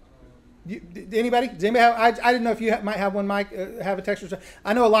 Anybody? Does anybody have? I didn't know if you might have one, Mike. Have a Textus Receptus.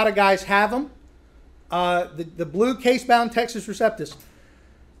 I know a lot of guys have them. The blue case-bound Textus Receptus.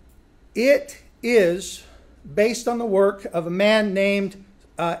 It is based on the work of a man named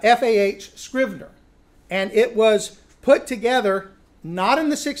F.A.H. Scrivener, and it was put together not in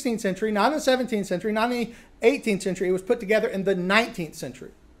the 16th century, not in the 17th century, not in the 18th century. It was put together in the 19th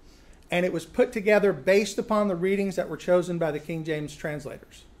century. And it was put together based upon the readings that were chosen by the King James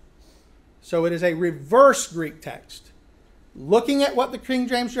translators. So it is a reverse Greek text. Looking at what the King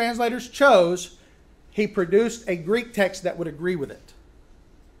James translators chose, he produced a Greek text that would agree with it.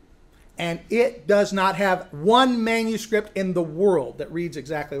 And it does not have one manuscript in the world that reads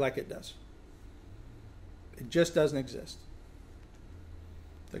exactly like it does. It just doesn't exist.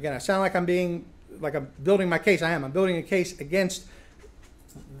 Again, I sound like I'm building my case. I am. I'm building a case against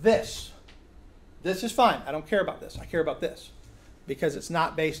this. This is fine. I don't care about this. I care about this because it's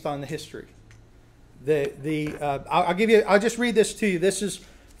not based on the history. I'll just read this to you. This is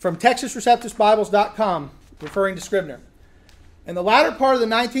from TextusReceptusBibles.com, referring to Scrivener. In the latter part of the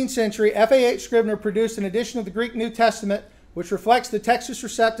 19th century, F.A.H. Scribner produced an edition of the Greek New Testament which reflects the Textus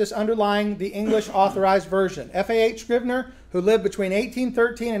Receptus underlying the English Authorized Version. F.A.H. Scribner, who lived between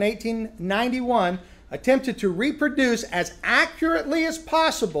 1813 and 1891, attempted to reproduce as accurately as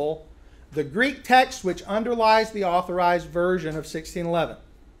possible the Greek text which underlies the Authorized Version of 1611.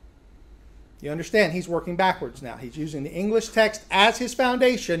 You understand, he's working backwards now. He's using the English text as his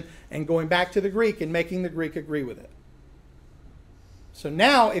foundation and going back to the Greek and making the Greek agree with it. So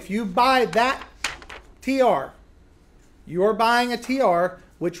now, if you buy that TR, you're buying a TR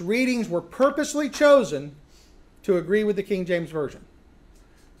which readings were purposely chosen to agree with the King James Version.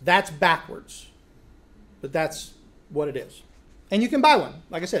 That's backwards. But that's what it is. And you can buy one.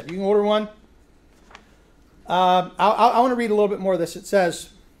 Like I said, you can order one. I want to read a little bit more of this. It says,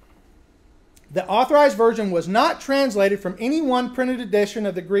 the Authorized Version was not translated from any one printed edition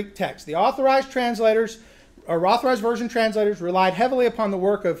of the Greek text. The Authorized translators, or Authorized Version translators, relied heavily upon the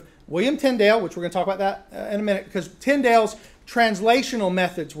work of William Tyndale, which we're going to talk about that in a minute, because Tyndale's translational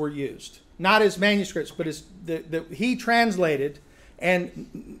methods were used. Not his manuscripts, but he translated,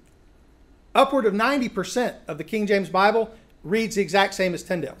 and upward of 90% of the King James Bible reads the exact same as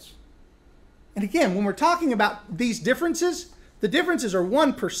Tyndale's. And again, when we're talking about these differences, the differences are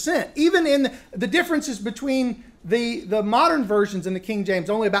 1%. Even in the differences between the modern versions and the King James,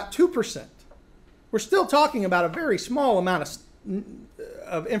 only about 2%. We're still talking about a very small amount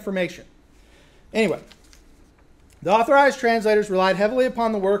of information. Anyway, the Authorized translators relied heavily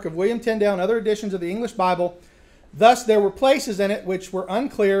upon the work of William Tyndale and other editions of the English Bible. Thus, there were places in it which were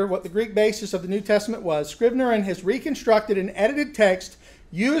unclear what the Greek basis of the New Testament was. Scribner, in his reconstructed and edited text,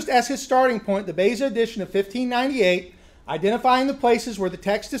 used as his starting point the Beza edition of 1598, identifying the places where the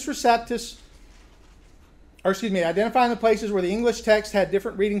Textus Receptus, identifying the places where the English text had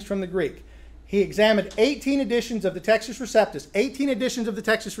different readings from the Greek. He examined 18 editions of the Textus Receptus. 18 editions of the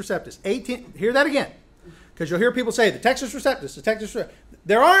Textus Receptus. 18. Hear that again, because you'll hear people say the Textus Receptus, the Textus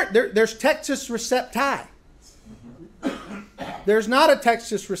Receptus. There's Textus Recepti. There's not a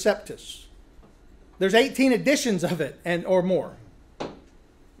Textus Receptus. There's 18 editions of it or more.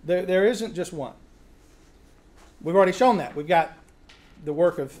 There isn't just one. We've already shown that. We've got the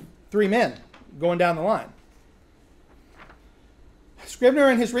work of 3 men going down the line. Scribner,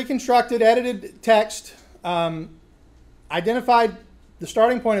 in his reconstructed, edited text, identified the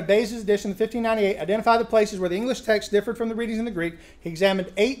starting point of Beza's edition of 1598, identified the places where the English text differed from the readings in the Greek. He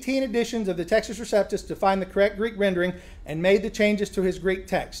examined 18 editions of the Textus Receptus to find the correct Greek rendering and made the changes to his Greek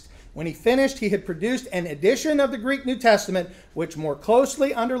text. When he finished, he had produced an edition of the Greek New Testament which more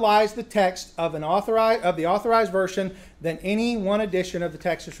closely underlies the text of the Authorized Version than any one edition of the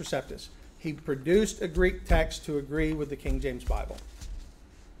Textus Receptus. He produced a Greek text to agree with the King James Bible.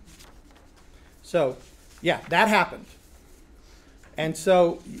 So, yeah, that happened. And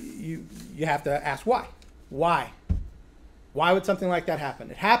so you have to ask why. Why? Why would something like that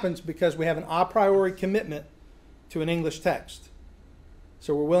happen? It happens because we have an a priori commitment to an English text.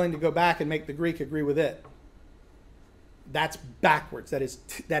 So we're willing to go back and make the Greek agree with it. That's backwards. That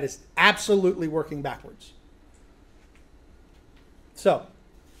is absolutely working backwards. So,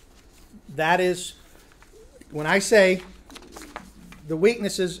 that is, when I say the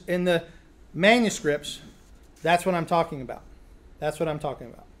weaknesses in the manuscripts, that's what I'm talking about. That's what I'm talking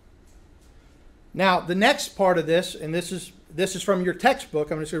about. Now, the next part of this, and this is from your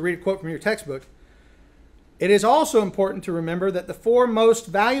textbook. I'm just going to read a quote from your textbook. It is also important to remember that the 4 most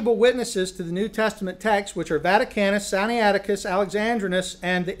valuable witnesses to the New Testament text, which are Vaticanus, Sinaiticus, Alexandrinus,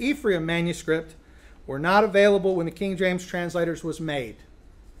 and the Ephraim manuscript, were not available when the King James translators was made.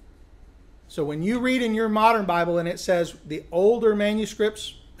 So when you read in your modern Bible and it says the older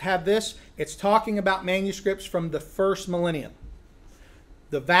manuscripts have this, it's talking about manuscripts from the first millennium.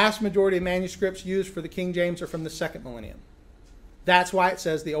 The vast majority of manuscripts used for the King James are from the 2nd millennium. That's why it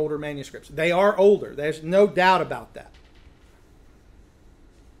says the older manuscripts. They are older. There's no doubt about that.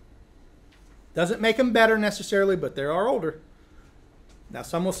 Doesn't make them better necessarily, but they are older. Now,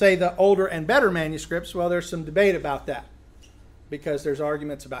 some will say the older and better manuscripts. Well, there's some debate about that because there's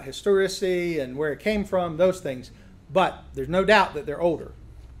arguments about historicity and where it came from, those things. But there's no doubt that they're older.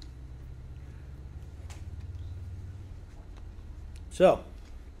 So,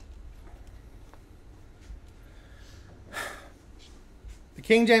 the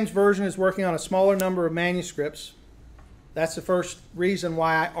King James Version is working on a smaller number of manuscripts. That's the first reason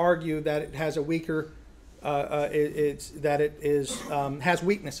why I argue that it has a weaker, has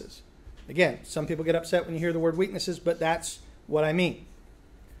weaknesses. Again, some people get upset when you hear the word weaknesses, but that's what I mean.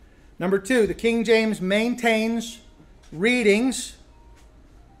 Number 2, the King James maintains readings.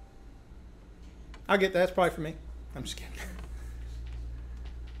 I'll get that. That's probably for me. I'm just kidding.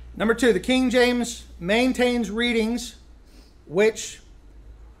 Number 2, the King James maintains readings which,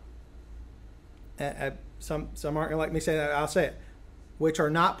 some aren't going to like me say that, I'll say it, which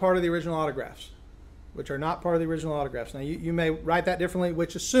are not part of the original autographs. Which are not part of the original autographs. Now, you may write that differently,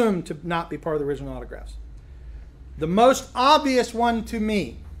 which assume to not be part of the original autographs. The most obvious one to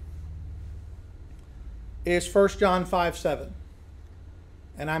me is 1 John 5:7.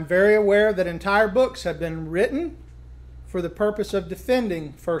 And I'm very aware that entire books have been written for the purpose of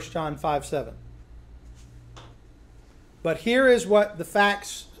defending 1 John 5:7. But here is what the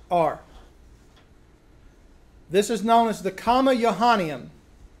facts are. This is known as the comma Johannium.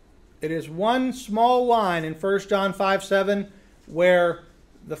 It is one small line in 1 John 5:7 where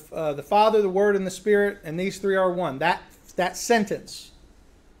the Father, the Word, and the Spirit, and these three are one. That sentence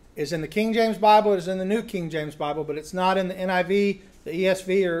is in the King James Bible. It is in the New King James Bible, but it's not in the NIV, the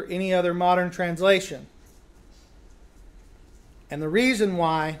ESV, or any other modern translation. And the reason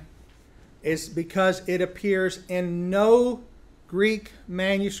why is because it appears in no Greek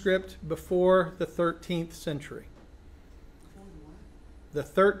manuscript before the 13th century. The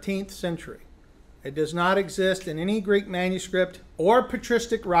 13th century. It does not exist in any Greek manuscript or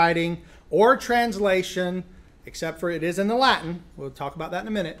patristic writing or translation, except for it is in the Latin. We'll talk about that in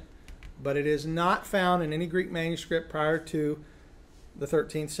a minute. But it is not found in any Greek manuscript prior to the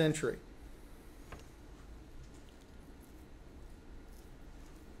 13th century.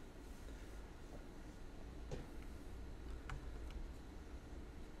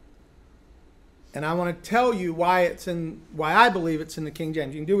 And I want to tell you why I believe it's in the King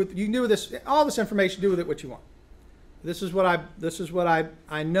James. You can do with this, all this information, do with it what you want. This is what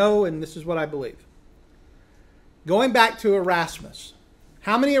I know, and this is what I believe. Going back to Erasmus.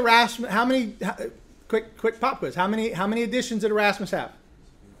 Quick pop quiz. How many editions did Erasmus have?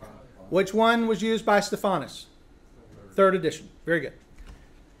 Which one was used by Stephanus? Third edition. Very good.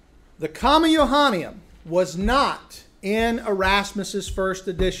 The comma Johannium was not in Erasmus's first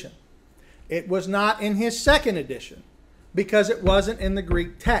edition. It was not in his second edition because it wasn't in the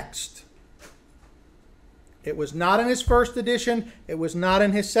Greek text. It was not in his first edition. It was not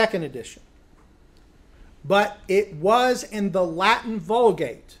in his second edition. But it was in the Latin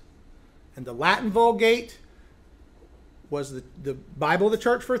Vulgate. And the Latin Vulgate was the Bible of the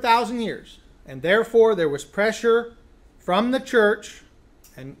church for 1,000 years. And therefore there was pressure from the church.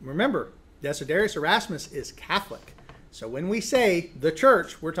 And remember, Desiderius Erasmus is Catholic. So when we say the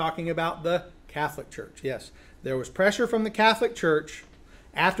church, we're talking about the Catholic Church. Yes, there was pressure from the Catholic Church.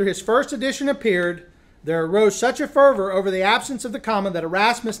 After his first edition appeared, there arose such a fervor over the absence of the comma that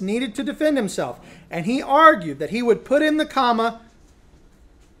Erasmus needed to defend himself. And he argued that he would put in the comma,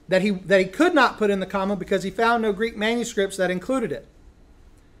 that he could not put in the comma because he found no Greek manuscripts that included it.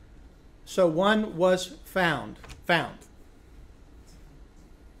 So one was found.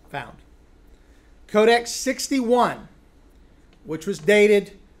 Codex 61. Which was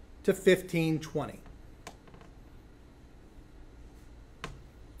dated to 1520.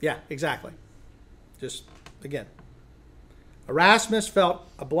 Yeah, exactly. Just, again. Erasmus felt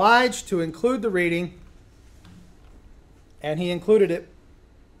obliged to include the reading, and he included it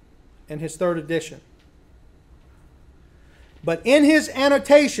in his third edition. But in his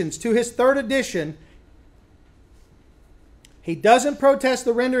annotations to his third edition, he doesn't protest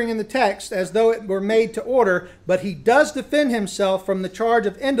the rendering in the text as though it were made to order, but he does defend himself from the charge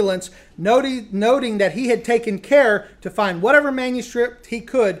of indolence, noting that he had taken care to find whatever manuscript he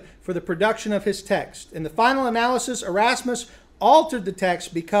could for the production of his text. In the final analysis, Erasmus altered the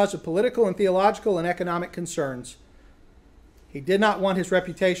text because of political and theological and economic concerns. He did not want his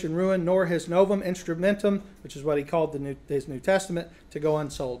reputation ruined, nor his novum instrumentum, which is what he called his New Testament, to go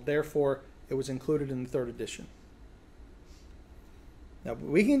unsold. Therefore, it was included in the third edition. Now,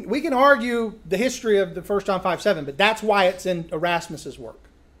 we can argue the history of the 1 John 5:7, but that's why it's in Erasmus's work.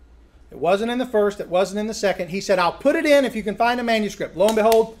 It wasn't in the first. It wasn't in the second. He said, I'll put it in if you can find a manuscript. Lo and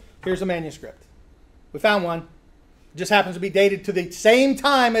behold, here's a manuscript. We found one. It just happens to be dated to the same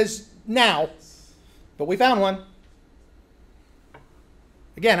time as now, but we found one.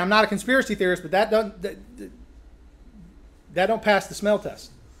 Again, I'm not a conspiracy theorist, but that don't pass the smell test,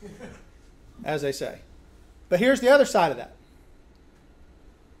 as they say. But here's the other side of that.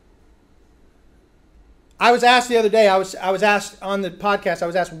 I was asked the other day, I was asked on the podcast, I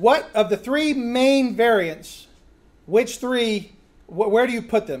was asked, what of the three main variants, which three, where do you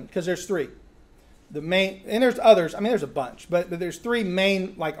put them? Because there's three. The main, and there's others, I mean there's a bunch, but there's three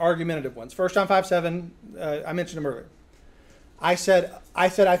main like argumentative ones. 1 John 5:7, I mentioned them earlier. I said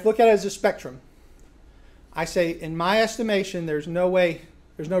I look at it as a spectrum. I say, in my estimation, there's no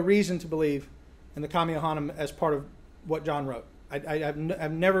reason to believe in the Comma Johannem as part of what John wrote.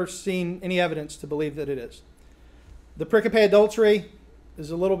 I've never seen any evidence to believe that it is. The pericope adultery is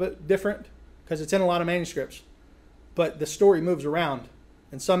a little bit different because it's in a lot of manuscripts, but the story moves around.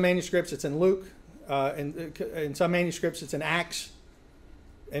 In some manuscripts, it's in Luke. In some manuscripts, it's in Acts.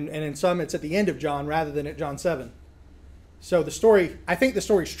 And in some, it's at the end of John rather than at John 7. So the story, I think the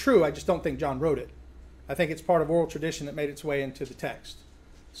story's true. I just don't think John wrote it. I think it's part of oral tradition that made its way into the text.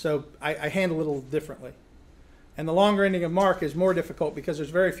 So I handle it a little differently. And the longer ending of Mark is more difficult because there's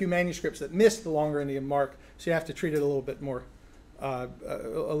very few manuscripts that miss the longer ending of Mark. So you have to treat it a little bit more, a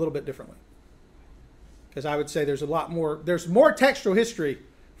little bit differently. Because I would say there's more textual history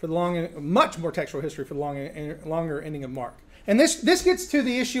for the much more textual history for the longer ending of Mark. And this gets to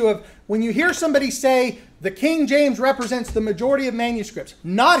the issue of when you hear somebody say the King James represents the majority of manuscripts.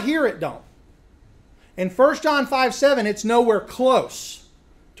 Not here it don't. In 1 John 5:7, it's nowhere close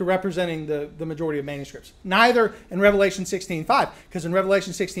to representing the majority of manuscripts. Neither in Revelation 16:5, because in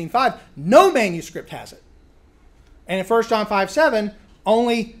Revelation 16:5, no manuscript has it. And in 1 John 5:7,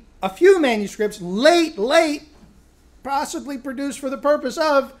 only a few manuscripts, late, possibly produced for the purpose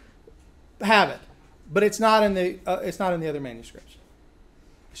of, have it. But it's not in the other manuscripts.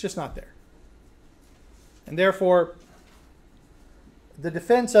 It's just not there. And therefore, the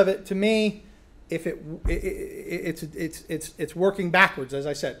defense of it, to me, if it's working backwards, as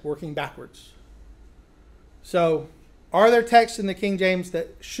I said, working backwards. So, are there texts in the King James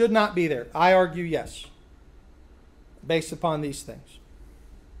that should not be there? I argue yes, based upon these things.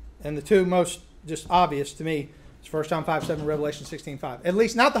 And the two most just obvious to me is 1 John 5:7, Revelation 16:5. At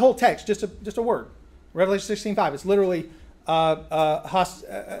least not the whole text, just a word. Revelation 16:5. It's literally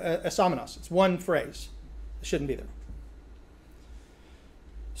asamenos. It's one phrase. It shouldn't be there.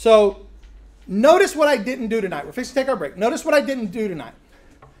 So, notice what I didn't do tonight. We're fixing to take our break. Notice what I didn't do tonight.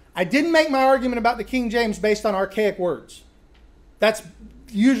 I didn't make my argument about the King James based on archaic words. That's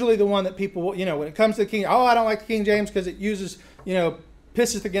usually the one that people, when it comes to the King, I don't like the King James because it uses,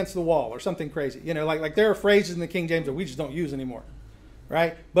 pisses against the wall or something crazy. Like there are phrases in the King James that we just don't use anymore,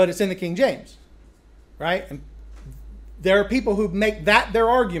 right? But it's in the King James, right? And there are people who make that their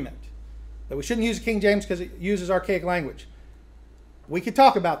argument, that we shouldn't use the King James because it uses archaic language. We could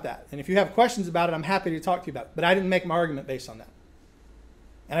talk about that. And if you have questions about it, I'm happy to talk to you about it. But I didn't make my argument based on that.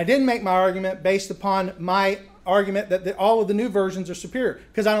 And I didn't make my argument based upon my argument that all of the new versions are superior,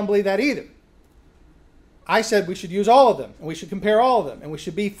 because I don't believe that either. I said we should use all of them, and we should compare all of them, and we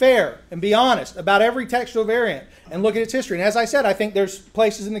should be fair and be honest about every textual variant and look at its history. And as I said, I think there's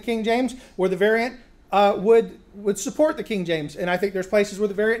places in the King James where the variant would support the King James, and I think there's places where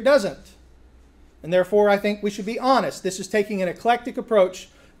the variant doesn't. And therefore, I think we should be honest. This is taking an eclectic approach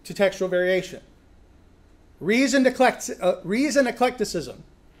to textual variation. Reasoned eclecticism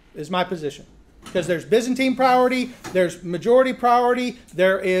is my position. Because there's Byzantine priority, there's majority priority,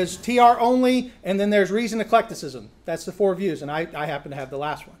 there is TR only, and then there's reasoned eclecticism. That's the four views, and I happen to have the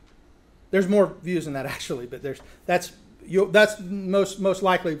last one. There's more views than that, actually, but that's most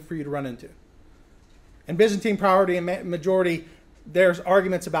likely for you to run into. And Byzantine priority and majority, there's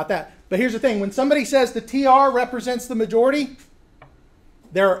arguments about that. But here's the thing. When somebody says the TR represents the majority,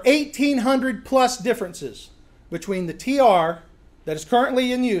 there are 1,800 plus differences between the TR that is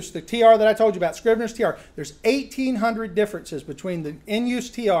currently in use, the TR that I told you about, Scrivener's TR. There's 1,800 differences between the in-use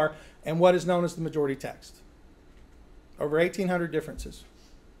TR and what is known as the majority text. Over 1,800 differences.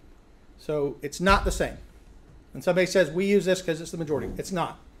 So it's not the same. When somebody says we use this because it's the majority, it's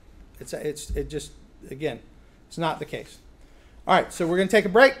not. Again, it's not the case. All right, so we're going to take a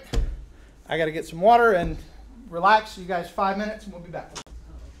break. I got to get some water and relax. You guys 5 minutes and we'll be back.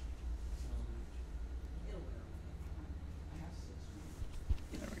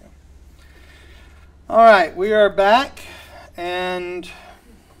 There we go. All right, we are back. And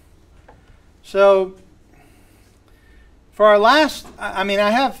so for our last, I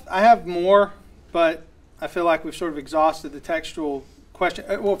have more, but I feel like we've sort of exhausted the textual question.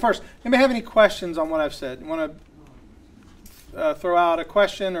 Well, first, anybody have any questions on what I've said? You want to throw out a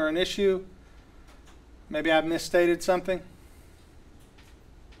question or an issue? Maybe I've misstated something.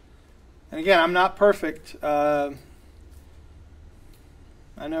 And again, I'm not perfect. I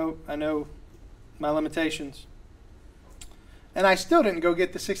know my limitations. And I still didn't go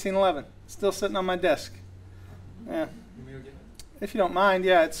get the 1611. It's still sitting on my desk. Yeah. If you don't mind,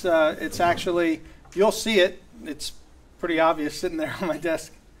 yeah, it's actually, you'll see it. It's pretty obvious sitting there on my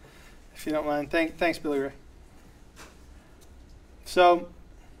desk. If you don't mind. Thanks, Billy Ray. So,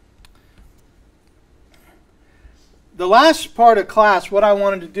 the last part of class, what I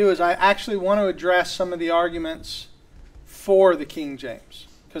wanted to do is I actually want to address some of the arguments for the King James.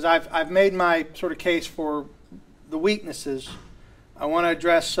 Because I've made my sort of case for the weaknesses. I want to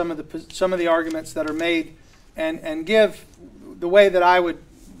address some of the arguments that are made and give the way that I would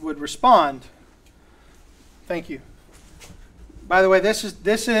respond. Thank you. By the way, this is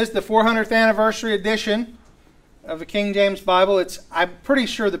the 400th anniversary edition of the King James Bible. I'm pretty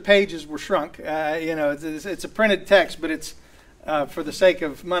sure the pages were shrunk. It's a printed text, but it's for the sake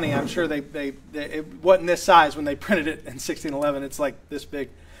of money. I'm sure it wasn't this size when they printed it in 1611. It's like this big.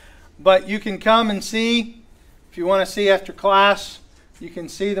 But you can come and see, if you want to see after class, you can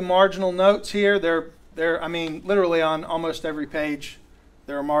see the marginal notes here. They're literally on almost every page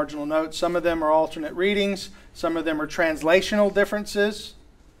there are marginal notes. Some of them are alternate readings. Some of them are translational differences,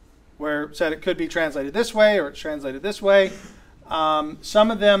 where it said it could be translated this way or it's translated this way. Some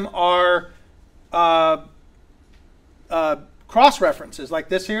of them are cross-references. Like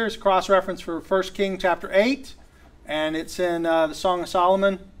this here is cross-reference for 1 King chapter 8, and it's in the Song of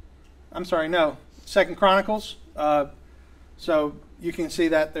Solomon. I'm sorry, no, 2 Chronicles. So you can see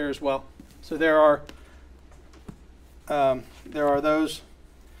that there as well. So there are those.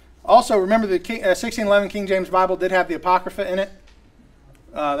 Also, remember the 1611 King James Bible did have the Apocrypha in it.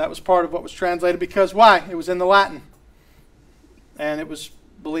 That was part of what was translated because why? It was in the Latin. And it was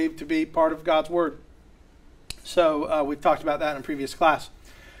believed to be part of God's Word. So we've talked about that in a previous class.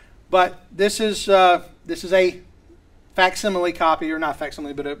 But this is a facsimile copy, or not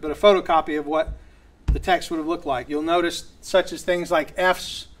facsimile, but a photocopy of what the text would have looked like. You'll notice such as things like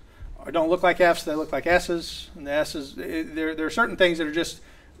F's or don't look like F's, they look like S's. And the S's, there are certain things that are just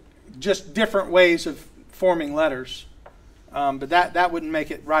different ways of forming letters. But that wouldn't make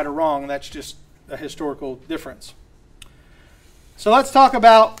it right or wrong. That's just a historical difference. So let's talk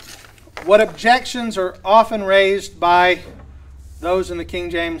about what objections are often raised by those in the King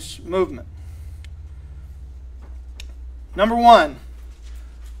James movement. Number one,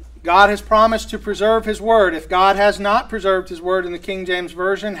 God has promised to preserve His Word. If God has not preserved His Word in the King James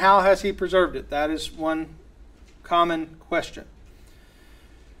Version, how has He preserved it? That is one common question.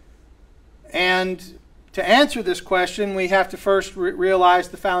 And to answer this question, we have to first realize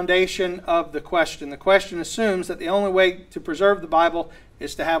the foundation of the question. The question assumes that the only way to preserve the Bible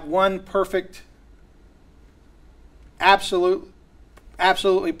is to have one perfect, absolutely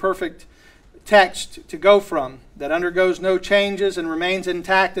perfect text to go from that undergoes no changes and remains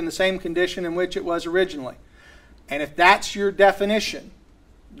intact in the same condition in which it was originally. And if that's your definition,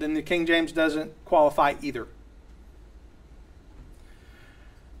 then the King James doesn't qualify either.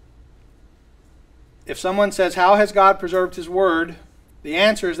 If someone says, how has God preserved His Word? The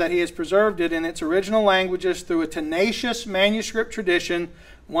answer is that He has preserved it in its original languages through a tenacious manuscript tradition,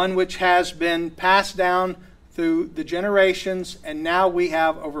 one which has been passed down through the generations, and now we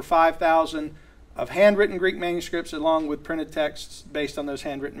have over 5,000 of handwritten Greek manuscripts along with printed texts based on those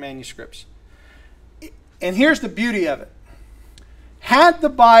handwritten manuscripts. And here's the beauty of it. Had the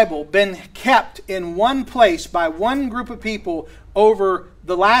Bible been kept in one place by one group of people over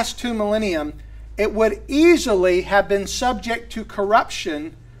the last 2 millennia, it would easily have been subject to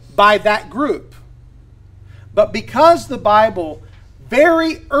corruption by that group. But because the Bible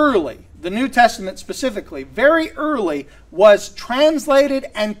very early, the New Testament specifically, very early was translated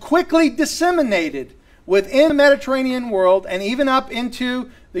and quickly disseminated within the Mediterranean world and even up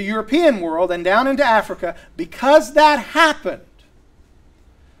into the European world and down into Africa, because that happened,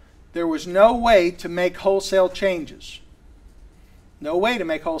 there was no way to make wholesale changes. No way to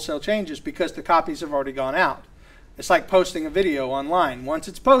make wholesale changes because the copies have already gone out. It's like posting a video online. Once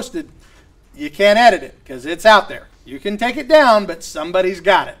it's posted, you can't edit it because it's out there. You can take it down, but somebody's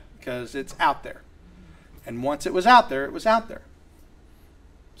got it because it's out there. And once it was out there, it was out there.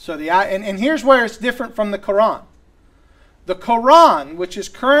 So and here's where it's different from the Quran. The Quran, which is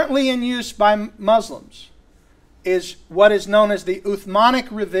currently in use by Muslims, is what is known as the Uthmanic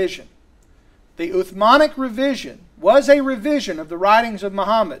revision. The Uthmanic revision was a revision of the writings of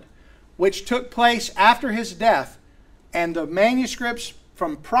Muhammad, which took place after his death, and the manuscripts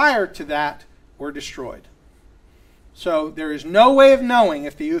from prior to that were destroyed. So there is no way of knowing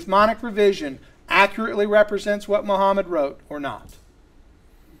if the Uthmanic revision accurately represents what Muhammad wrote or not,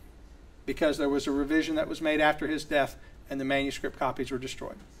 because there was a revision that was made after his death and the manuscript copies were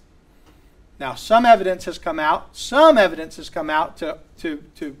destroyed. Now, some evidence has come out. Some evidence has come out because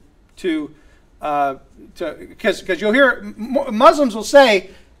you'll hear Muslims will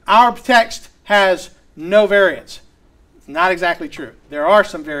say our text has no variants. It's not exactly true. There are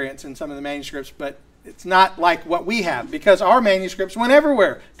some variants in some of the manuscripts, but it's not like what we have, because our manuscripts went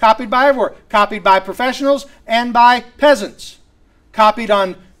everywhere, copied by everywhere, copied by professionals and by peasants, copied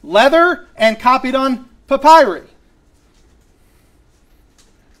on leather and copied on papyri.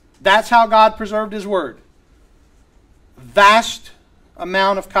 That's how God preserved His Word. Vast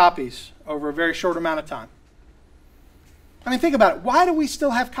amount of copies over a very short amount of time. I mean, think about it. Why do we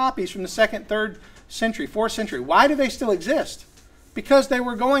still have copies from the 2nd, 3rd century, 4th century? Why do they still exist? Because they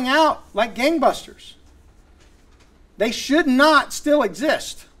were going out like gangbusters. They should not still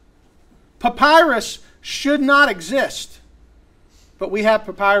exist. Papyrus should not exist. But we have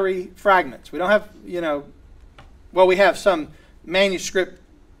papyri fragments. We don't have, well, we have some manuscript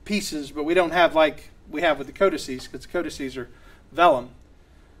pieces, but we don't have like we have with the codices, because the codices are vellum.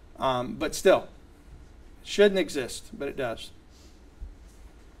 But still, it shouldn't exist, but it does.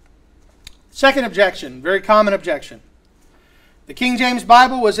 Second objection, very common objection. The King James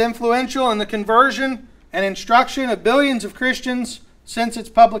Bible was influential in the conversion and instruction of billions of Christians since its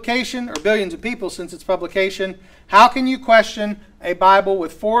publication, or billions of people since its publication. How can you question a Bible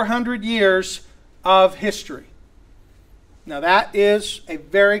with 400 years of history? Now that is a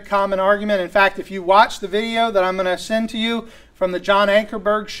very common argument. In fact, if you watch the video that I'm going to send to you from the John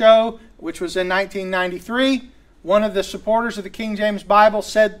Ankerberg show, which was in 1993, one of the supporters of the King James Bible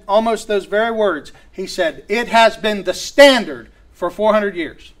said almost those very words. He said, "It has been the standard for 400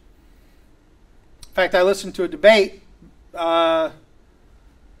 years." In fact, I listened to a debate a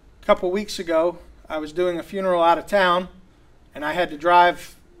couple weeks ago. I was doing a funeral out of town, and I had to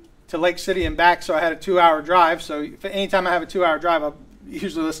drive to Lake City and back, so I had a 2-hour drive. So anytime I have a 2-hour drive, I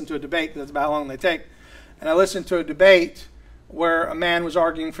usually listen to a debate, because that's about how long they take. And I listened to a debate where a man was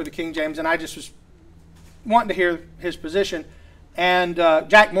arguing for the King James, and I just was wanting to hear his position. And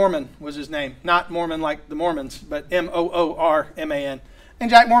Jack Mormon was his name. Not Mormon like the Mormons, but Moorman. And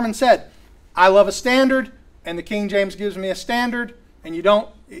Jack Mormon said, "I love a standard, and the King James gives me a standard, and you don't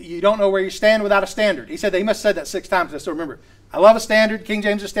know where you stand without a standard." He said that. He must have said that 6 times. I still remember it. "I love a standard. King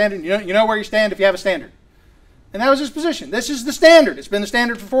James is a standard. You know where you stand if you have a standard." And that was his position. This is the standard. It's been the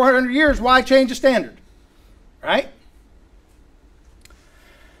standard for 400 years. Why change the standard? Right?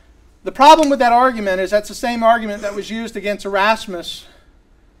 The problem with that argument is that's the same argument that was used against Erasmus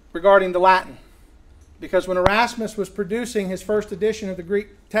regarding the Latin. Because when Erasmus was producing his first edition of the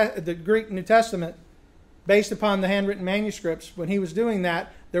Greek New Testament, based upon the handwritten manuscripts, when he was doing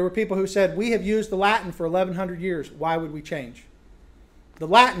that, there were people who said, "We have used the Latin for 1100 years. Why would we change?" The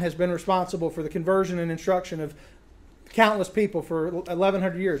Latin has been responsible for the conversion and instruction of countless people for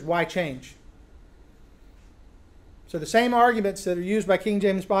 1100 years. Why change? So the same arguments that are used by King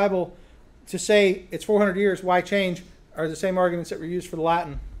James Bible to say it's 400 years, why change, are the same arguments that were used for the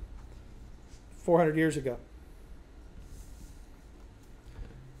Latin 400 years ago.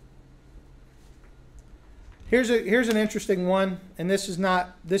 Here's an interesting one, and this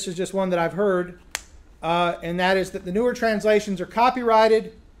is just one that I've heard, and that is that the newer translations are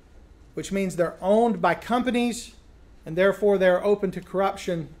copyrighted, which means they're owned by companies, and therefore they're open to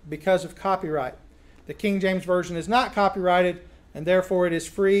corruption because of copyright. The King James Version is not copyrighted, and therefore it is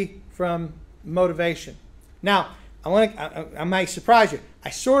free from motivation. Now, I might surprise you. I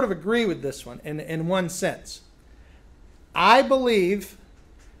sort of agree with this one in one sense. I believe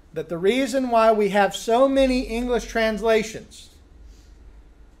that the reason why we have so many English translations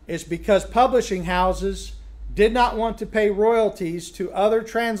is because publishing houses did not want to pay royalties to other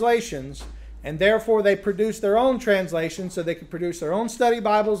translations, and therefore they produced their own translations so they could produce their own study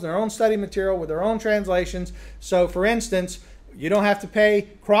Bibles, their own study material with their own translations. So, for instance, you don't have to pay,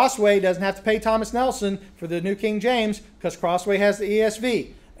 Crossway doesn't have to pay Thomas Nelson for the New King James because Crossway has the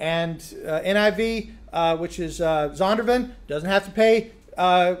ESV. And NIV, which is Zondervan, doesn't have to pay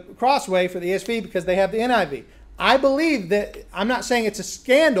Crossway for the ESV because they have the NIV. I believe that, I'm not saying it's a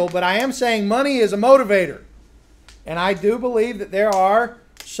scandal, but I am saying money is a motivator. And I do believe that there are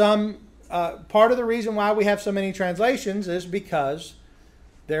some, part of the reason why we have so many translations is because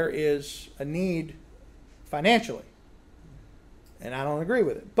there is a need financially. And I don't agree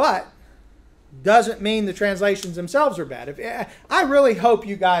with it. But doesn't mean the translations themselves are bad. I really hope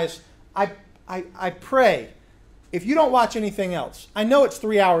you guys, I pray, if you don't watch anything else, I know it's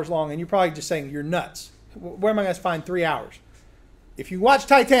 3 hours long and you're probably just saying you're nuts. Where am I going to find 3 hours? If you watch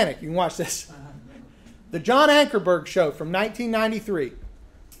Titanic, you can watch this. The John Ankerberg show from 1993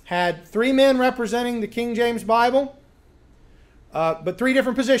 had 3 men representing the King James Bible, but 3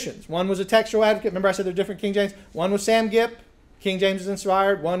 different positions. One was a textual advocate. Remember I said they're different King James? One was Sam Gipp. King James is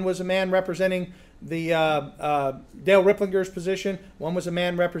inspired. One was a man representing the Dale Ripplinger's position. One was a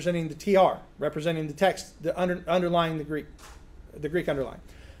man representing the TR, representing the text, underlying the Greek underline.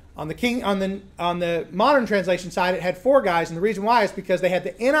 On the modern translation side, it had 4 guys, and the reason why is because they had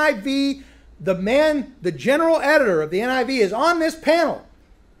the NIV. The general editor of the NIV is on this panel.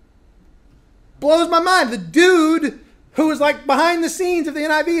 Blows my mind. The dude who was like behind the scenes of the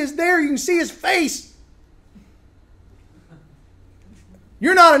NIV is there. You can see his face.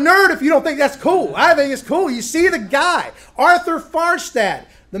 You're not a nerd if you don't think that's cool. I think it's cool. You see the guy, Arthur Farstad,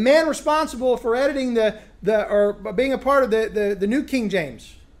 the man responsible for editing or being a part of the New King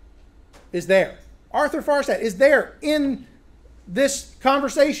James, is there. Arthur Farstad is there in this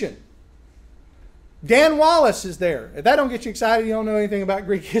conversation. Dan Wallace is there. If that don't get you excited, you don't know anything about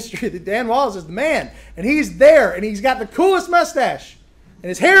Greek history. Dan Wallace is the man, and he's there, and he's got the coolest mustache, and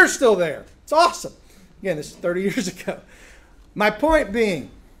his hair's still there. It's awesome. Again, this is 30 years ago. My point being,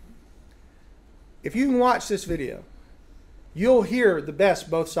 if you can watch this video, you'll hear the best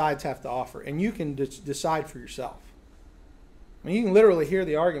both sides have to offer, and you can decide for yourself. I mean, you can literally hear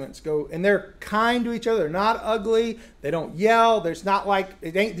the arguments go, and they're kind to each other. They're not ugly. They don't yell. There's not like,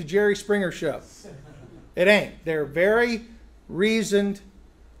 it ain't the Jerry Springer show. It ain't. They're very reasoned.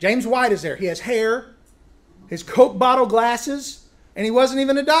 James White is there. He has hair, his Coke bottle glasses, and he wasn't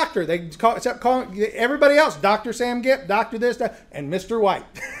even a doctor. They kept calling everybody else Dr. Sam Gipp, Dr. this, and Mr. White.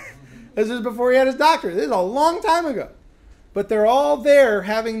 This is before he had his doctorate. This is a long time ago. But they're all there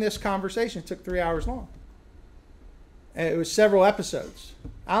having this conversation. It took 3 hours long. And it was several episodes.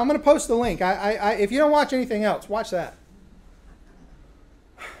 I'm going to post the link. If you don't watch anything else, watch that.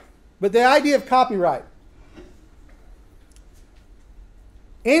 But the idea of copyright.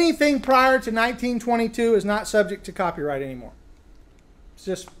 Anything prior to 1922 is not subject to copyright anymore. It's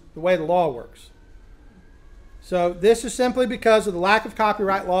just the way the law works. So this is simply because of the lack of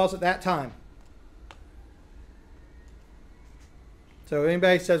copyright laws at that time. So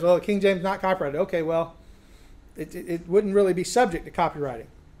anybody says, well, the King James is not copyrighted. Okay, well, it wouldn't really be subject to copywriting.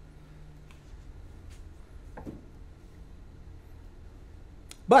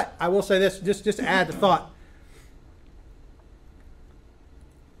 But I will say this, just to add the thought.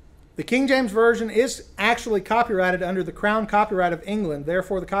 The King James Version is actually copyrighted under the Crown Copyright of England.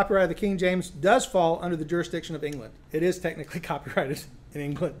 Therefore, the copyright of the King James does fall under the jurisdiction of England. It is technically copyrighted in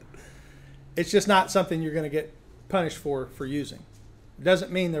England. It's just not something you're going to get punished for using. It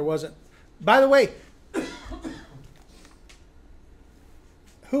doesn't mean there wasn't. By the way,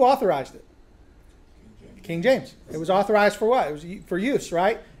 who authorized it? King James. It was authorized for what? It was for use,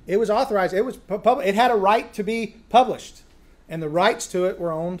 right? It was authorized. It was public. It had a right to be published, and the rights to it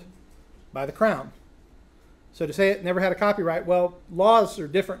were owned by the Crown. So to say it never had a copyright, well, laws are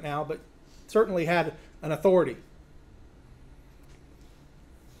different now, but certainly had an authority.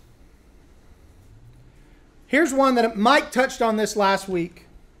 Here's one that Mike touched on this last week.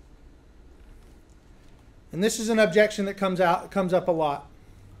 And this is an objection that comes up a lot.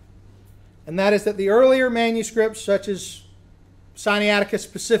 And that is that the earlier manuscripts, such as Sinaiticus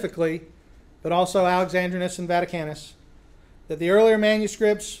specifically, but also Alexandrinus and Vaticanus, that the earlier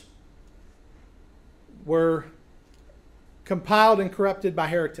manuscripts were compiled and corrupted by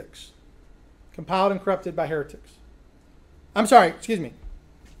heretics. Compiled and corrupted by heretics. I'm sorry, excuse me.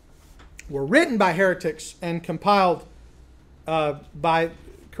 Were written by heretics and compiled by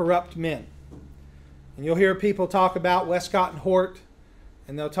corrupt men. And you'll hear people talk about Westcott and Hort,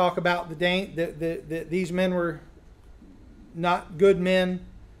 and they'll talk about these men were not good men.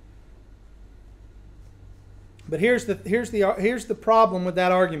 But here's the problem with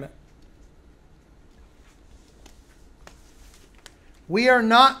that argument. We are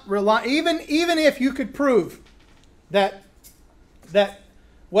not even if you could prove that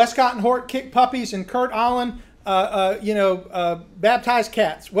Westcott and Hort kicked puppies and Kurt Allen baptized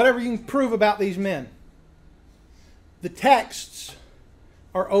cats, whatever you can prove about these men. The texts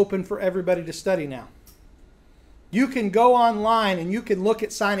are open for everybody to study now. You can go online and you can look at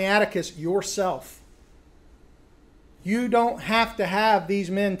Sinaiticus yourself. You don't have to have these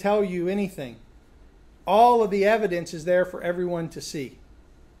men tell you anything. All of the evidence is there for everyone to see.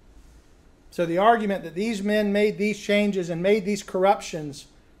 So the argument that these men made these changes and made these corruptions,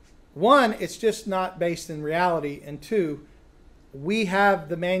 one, it's just not based in reality, and two, we have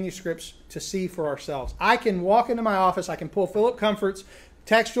the manuscripts to see for ourselves. I can walk into my office, I can pull Philip Comfort's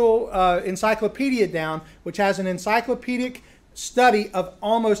textual encyclopedia down, which has an encyclopedic study of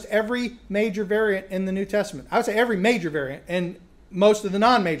almost every major variant in the New Testament. I would say every major variant and most of the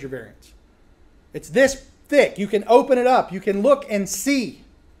non-major variants. It's this thick. You can open it up. You can look and see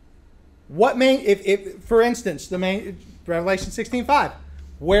what if for instance, Revelation 16:5,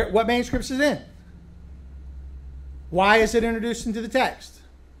 what manuscripts is in? Why is it introduced into the text?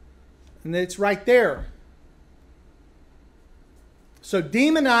 And it's right there. So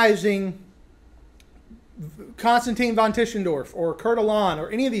demonizing Constantine von Tischendorf or Kurt Allen or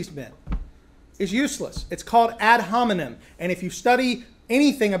any of these men is useless. It's called ad hominem. And if you study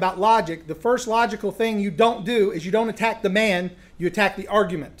anything about logic, the first logical thing you don't do is you don't attack the man, you attack the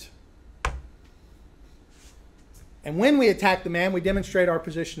argument. And when we attack the man, we demonstrate our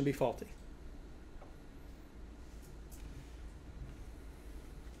position to be faulty.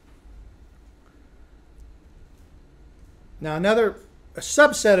 Now, a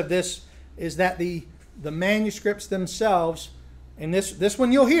subset of this is that the manuscripts themselves, and this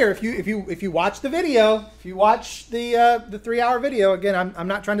one you'll hear if you watch the video, if you watch the 3-hour video. Again, I'm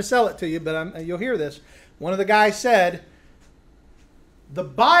not trying to sell it to you, but you'll hear this. One of the guys said, the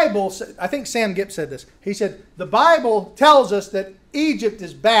Bible, I think Sam Gipp said this. He said, the Bible tells us that Egypt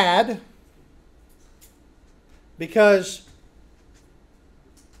is bad because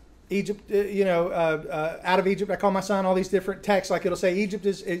Egypt, out of Egypt I call my son, all these different texts, like it'll say Egypt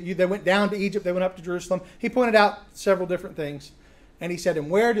they went down to Egypt, they went up to Jerusalem. He pointed out several different things. And he said, and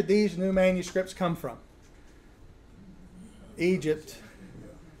where did these new manuscripts come from? Egypt.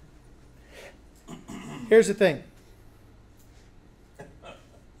 Here's the thing.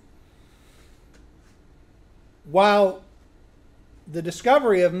 While the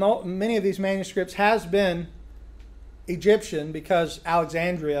discovery of many of these manuscripts has been Egyptian, because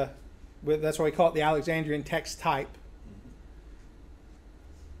Alexandria, that's why we call it the Alexandrian text type,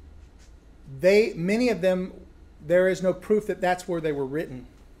 many of them, there is no proof that that's where they were written.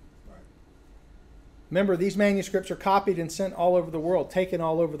 Right. Remember, these manuscripts are copied and sent all over the world, taken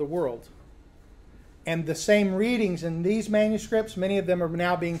all over the world. And the same readings in these manuscripts, many of them are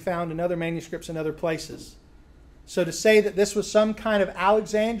now being found in other manuscripts in other places. So to say that this was some kind of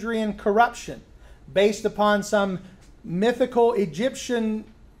Alexandrian corruption based upon some mythical Egyptian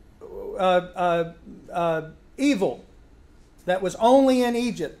evil that was only in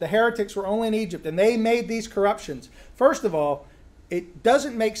Egypt, the heretics were only in Egypt, and they made these corruptions. First of all, it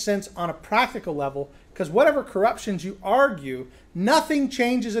doesn't make sense on a practical level, because whatever corruptions you argue, nothing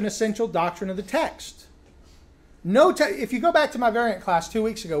changes an essential doctrine of the text. If you go back to my variant class 2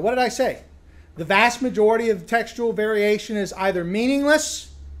 weeks ago, what did I say? The vast majority of textual variation is either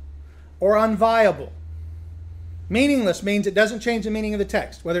meaningless or unviable. Meaningless means it doesn't change the meaning of the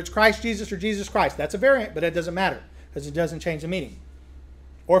text. Whether it's Christ Jesus or Jesus Christ, that's a variant, but it doesn't matter because it doesn't change the meaning.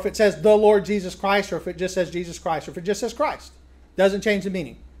 Or if it says the Lord Jesus Christ, or if it just says Jesus Christ, or if it just says Christ, doesn't change the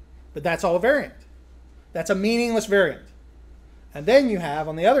meaning. But that's all a variant. That's a meaningless variant. And then you have,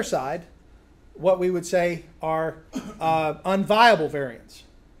 on the other side, what we would say are unviable variants.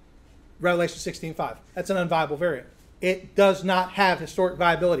 Revelation 16:5. That's an unviable variant. It does not have historic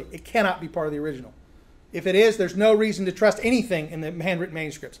viability. It cannot be part of the original. If it is, there's no reason to trust anything in the handwritten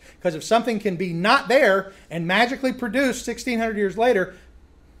manuscripts. Because if something can be not there and magically produced 1,600 years later,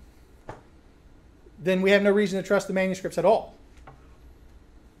 then we have no reason to trust the manuscripts at all.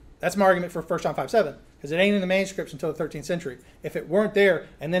 That's my argument for 1 John 5:7. Because it ain't in the manuscripts until the 13th century. If it weren't there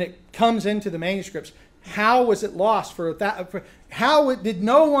and then it comes into the manuscripts, how was it lost did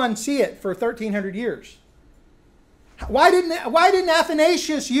no one see it for 1,300 years? Why didn't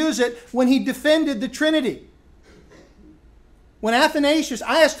Athanasius use it when he defended the Trinity? When Athanasius,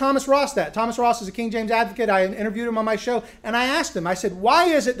 I asked Thomas Ross that. Thomas Ross is a King James advocate. I interviewed him on my show, and I asked him, I said, why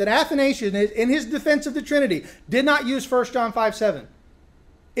is it that Athanasius, in his defense of the Trinity, did not use 1 John 5:7?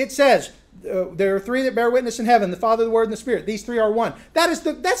 It says, there are three that bear witness in heaven, the Father, the Word, and the Spirit. These three are one.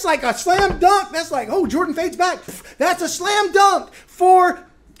 That's like a slam dunk. That's like, oh, Jordan fades back. That's a slam dunk for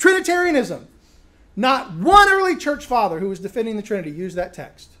Trinitarianism. Not one early church father who was defending the Trinity used that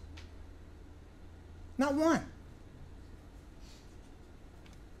text. Not one.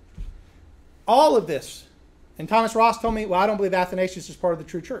 All of this. And Thomas Ross told me, well, I don't believe Athanasius is part of the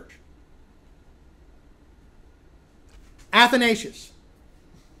true church. Athanasius,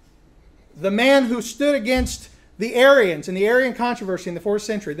 the man who stood against the Arians and the Arian controversy in the 4th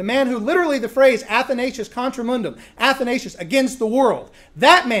century, the man who literally the phrase Athanasius contra mundum, Athanasius against the world,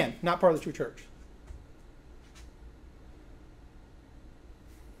 that man, not part of the true church.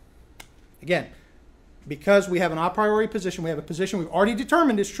 Again, because we have an a priori position, we have a position we've already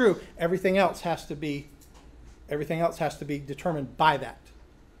determined is true, everything else has to be determined by that.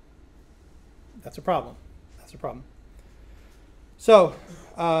 That's a problem. That's a problem. So,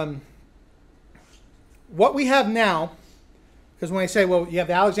 what we have now, because when I say, well, you have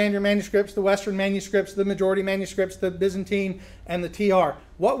the Alexandrian manuscripts, the Western manuscripts, the majority manuscripts, the Byzantine, and the TR.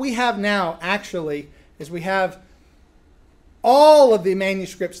 What we have now, actually, is we have all of the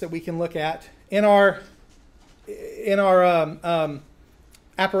manuscripts that we can look at in our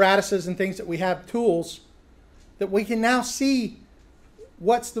apparatuses and things that we have, tools, that we can now see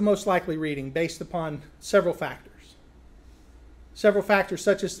what's the most likely reading based upon several factors. Several factors,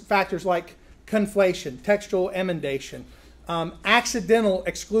 such as factors like conflation, textual emendation, accidental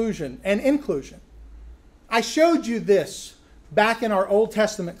exclusion, and inclusion. I showed you this back in our Old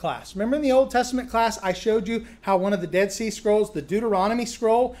Testament class. Remember in the Old Testament class, I showed you how one of the Dead Sea Scrolls, the Deuteronomy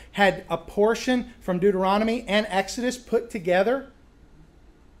scroll, had a portion from Deuteronomy and Exodus put together?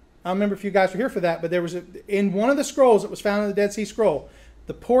 I don't remember if you guys were here for that, but there was in one of the scrolls that was found in the Dead Sea Scroll,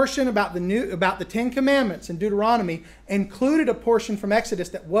 the portion about the Ten Commandments in Deuteronomy included a portion from Exodus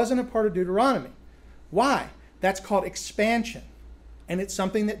that wasn't a part of Deuteronomy. Why? That's called expansion. And it's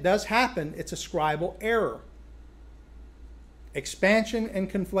something that does happen. It's a scribal error. Expansion and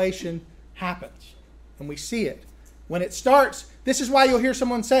conflation happens. And we see it. When it starts, this is why you'll hear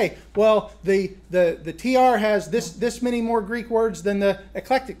someone say, well, the TR has this many more Greek words than the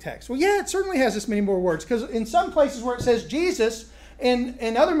eclectic text. Well, yeah, it certainly has this many more words, because in some places where it says Jesus,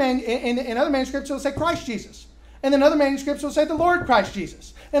 in other manuscripts it'll say Christ Jesus. And then other manuscripts will say the Lord Christ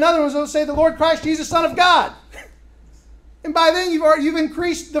Jesus. And other ones will say the Lord Christ Jesus, Son of God. And by then you've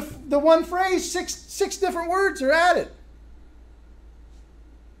increased the one phrase, six different words are added.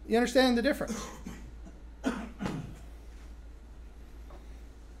 You understand the difference?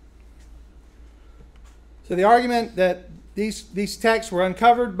 So the argument that these texts were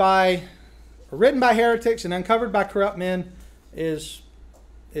written by heretics and uncovered by corrupt men is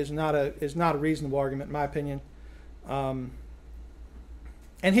not a reasonable argument in my opinion. And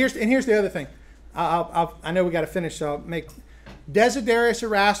here's the other thing. I know we got to finish, so I'll make Desiderius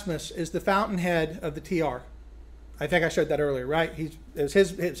Erasmus is the fountainhead of the TR. I think I showed that earlier, right? It was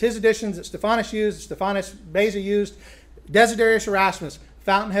his editions that Stephanus used, Stephanus Beza used. Desiderius Erasmus,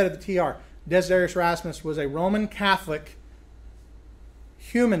 fountainhead of the TR. Desiderius Erasmus was a Roman Catholic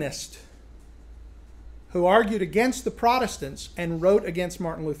humanist who argued against the Protestants and wrote against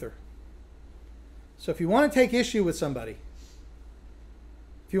Martin Luther. So if you want to take issue with somebody,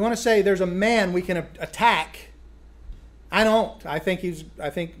 if you want to say there's a man we can attack, I don't. I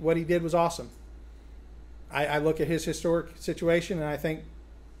think what he did was awesome. I look at his historic situation and I think,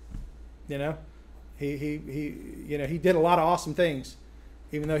 he did a lot of awesome things,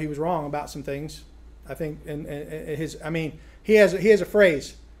 even though he was wrong about some things. I think he has a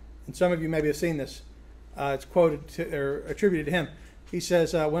phrase, and some of you maybe have seen this. It's quoted or attributed to him. He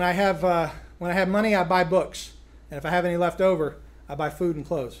says, "When I have money, I buy books, and if I have any left over, I buy food and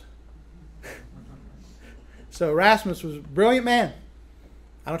clothes." So Erasmus was a brilliant man.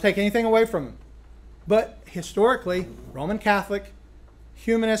 I don't take anything away from him. But historically, Roman Catholic,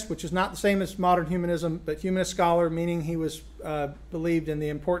 humanist, which is not the same as modern humanism, but humanist scholar, meaning he was believed in the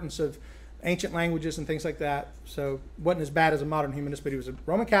importance of ancient languages and things like that. So wasn't as bad as a modern humanist, but he was a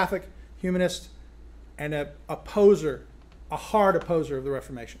Roman Catholic, humanist, and a hard opposer of the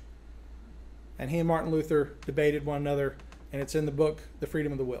Reformation. And he and Martin Luther debated one another, and it's in the book, The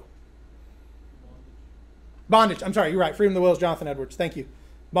Freedom of the Will. Bondage. I'm sorry, you're right. Freedom of the Will is Jonathan Edwards. Thank you.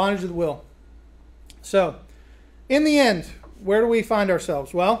 Bondage of the Will. So, in the end, where do we find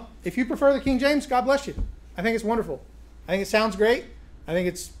ourselves? Well, if you prefer the King James, God bless you. I think it's wonderful. I think it sounds great. I think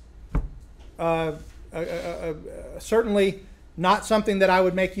it's certainly not something that I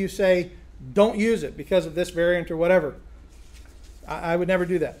would make you say, don't use it because of this variant or whatever. I would never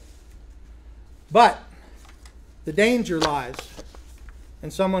do that. But the danger lies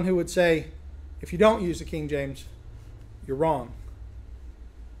in someone who would say, if you don't use the King James, you're wrong.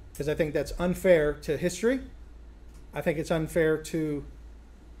 Because I think that's unfair to history. I think it's unfair to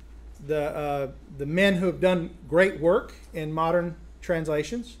the men who have done great work in modern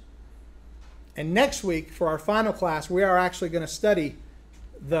translations. And next week, for our final class, we are actually going to study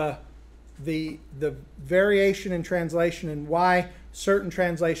the variation in translation and why certain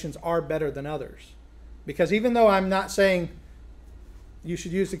translations are better than others. Because even though I'm not saying you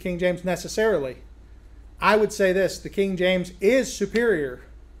should use the King James necessarily, I would say this: the King James is superior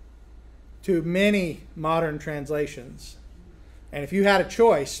to many modern translations. And if you had a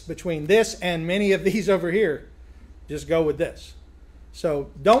choice between this and many of these over here, just go with this. So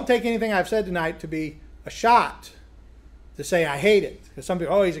don't take anything I've said tonight to be a shot to say I hate it. Because some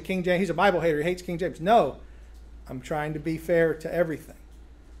people, he's a Bible hater, he hates King James. No, I'm trying to be fair to everything.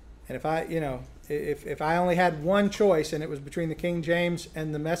 And if I only had one choice and it was between the King James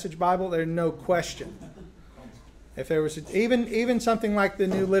and the Message Bible, there's no question. If there was even something like the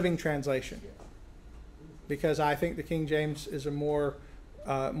New Living Translation, because I think the King James is a more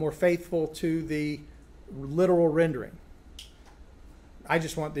faithful to the literal rendering. I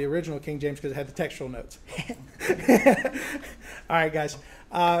just want the original King James because it had the textual notes. All right, guys.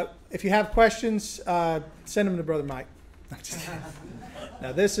 If you have questions, send them to Brother Mike.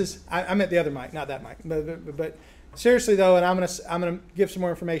 Now this is I meant the other Mike, not that Mike. But seriously though, and I'm gonna give some more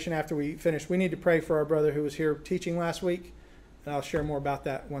information after we finish. We need to pray for our brother who was here teaching last week, and I'll share more about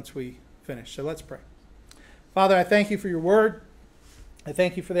that once we finish. So let's pray. Father, I thank you for your word. I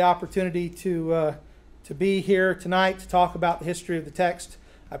thank you for the opportunity to be here tonight to talk about the history of the text.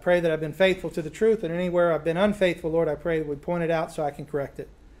 I pray that I've been faithful to the truth, and anywhere I've been unfaithful, Lord, I pray that we point it out so I can correct it.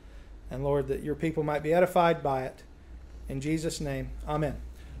 And Lord, that your people might be edified by it. In Jesus' name, amen.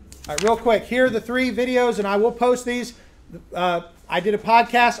 All right, real quick, here are the 3 videos, and I will post these. I did a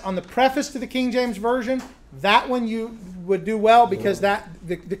podcast on the preface to the King James Version. That one you would do well because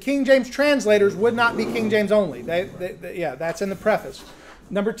the King James translators would not be King James only. Yeah, that's in the preface.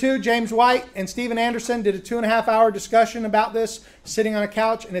 Number 2, James White and Stephen Anderson did a 2.5-hour discussion about this, sitting on a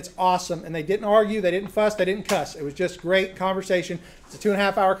couch, and it's awesome. And they didn't argue, they didn't fuss, they didn't cuss. It was just great conversation. It's a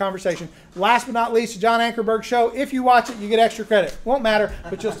 2.5-hour conversation. Last but not least, the John Ankerberg Show. If you watch it, you get extra credit. Won't matter,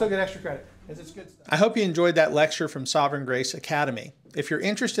 but you'll still get extra credit. It's good stuff. I hope you enjoyed that lecture from Sovereign Grace Academy. If you're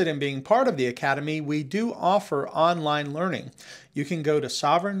interested in being part of the Academy, we do offer online learning. You can go to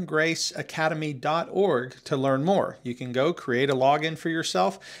sovereigngraceacademy.org to learn more. You can go create a login for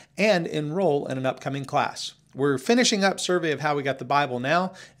yourself and enroll in an upcoming class. We're finishing up Survey of How We Got the Bible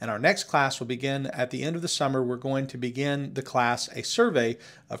now, and our next class will begin at the end of the summer. We're going to begin the class, A Survey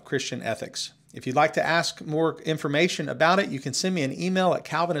of Christian Ethics. If you'd like to ask more information about it, you can send me an email at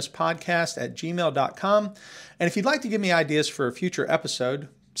calvinistpodcast@gmail.com. And if you'd like to give me ideas for a future episode,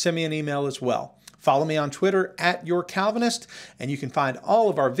 send me an email as well. Follow me on Twitter @YourCalvinist, and you can find all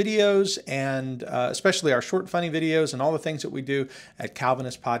of our videos and especially our short, funny videos and all the things that we do at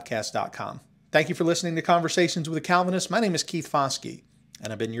calvinistpodcast.com. Thank you for listening to Conversations with a Calvinist. My name is Keith Foskey,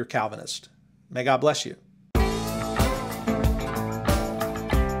 and I've been your Calvinist. May God bless you.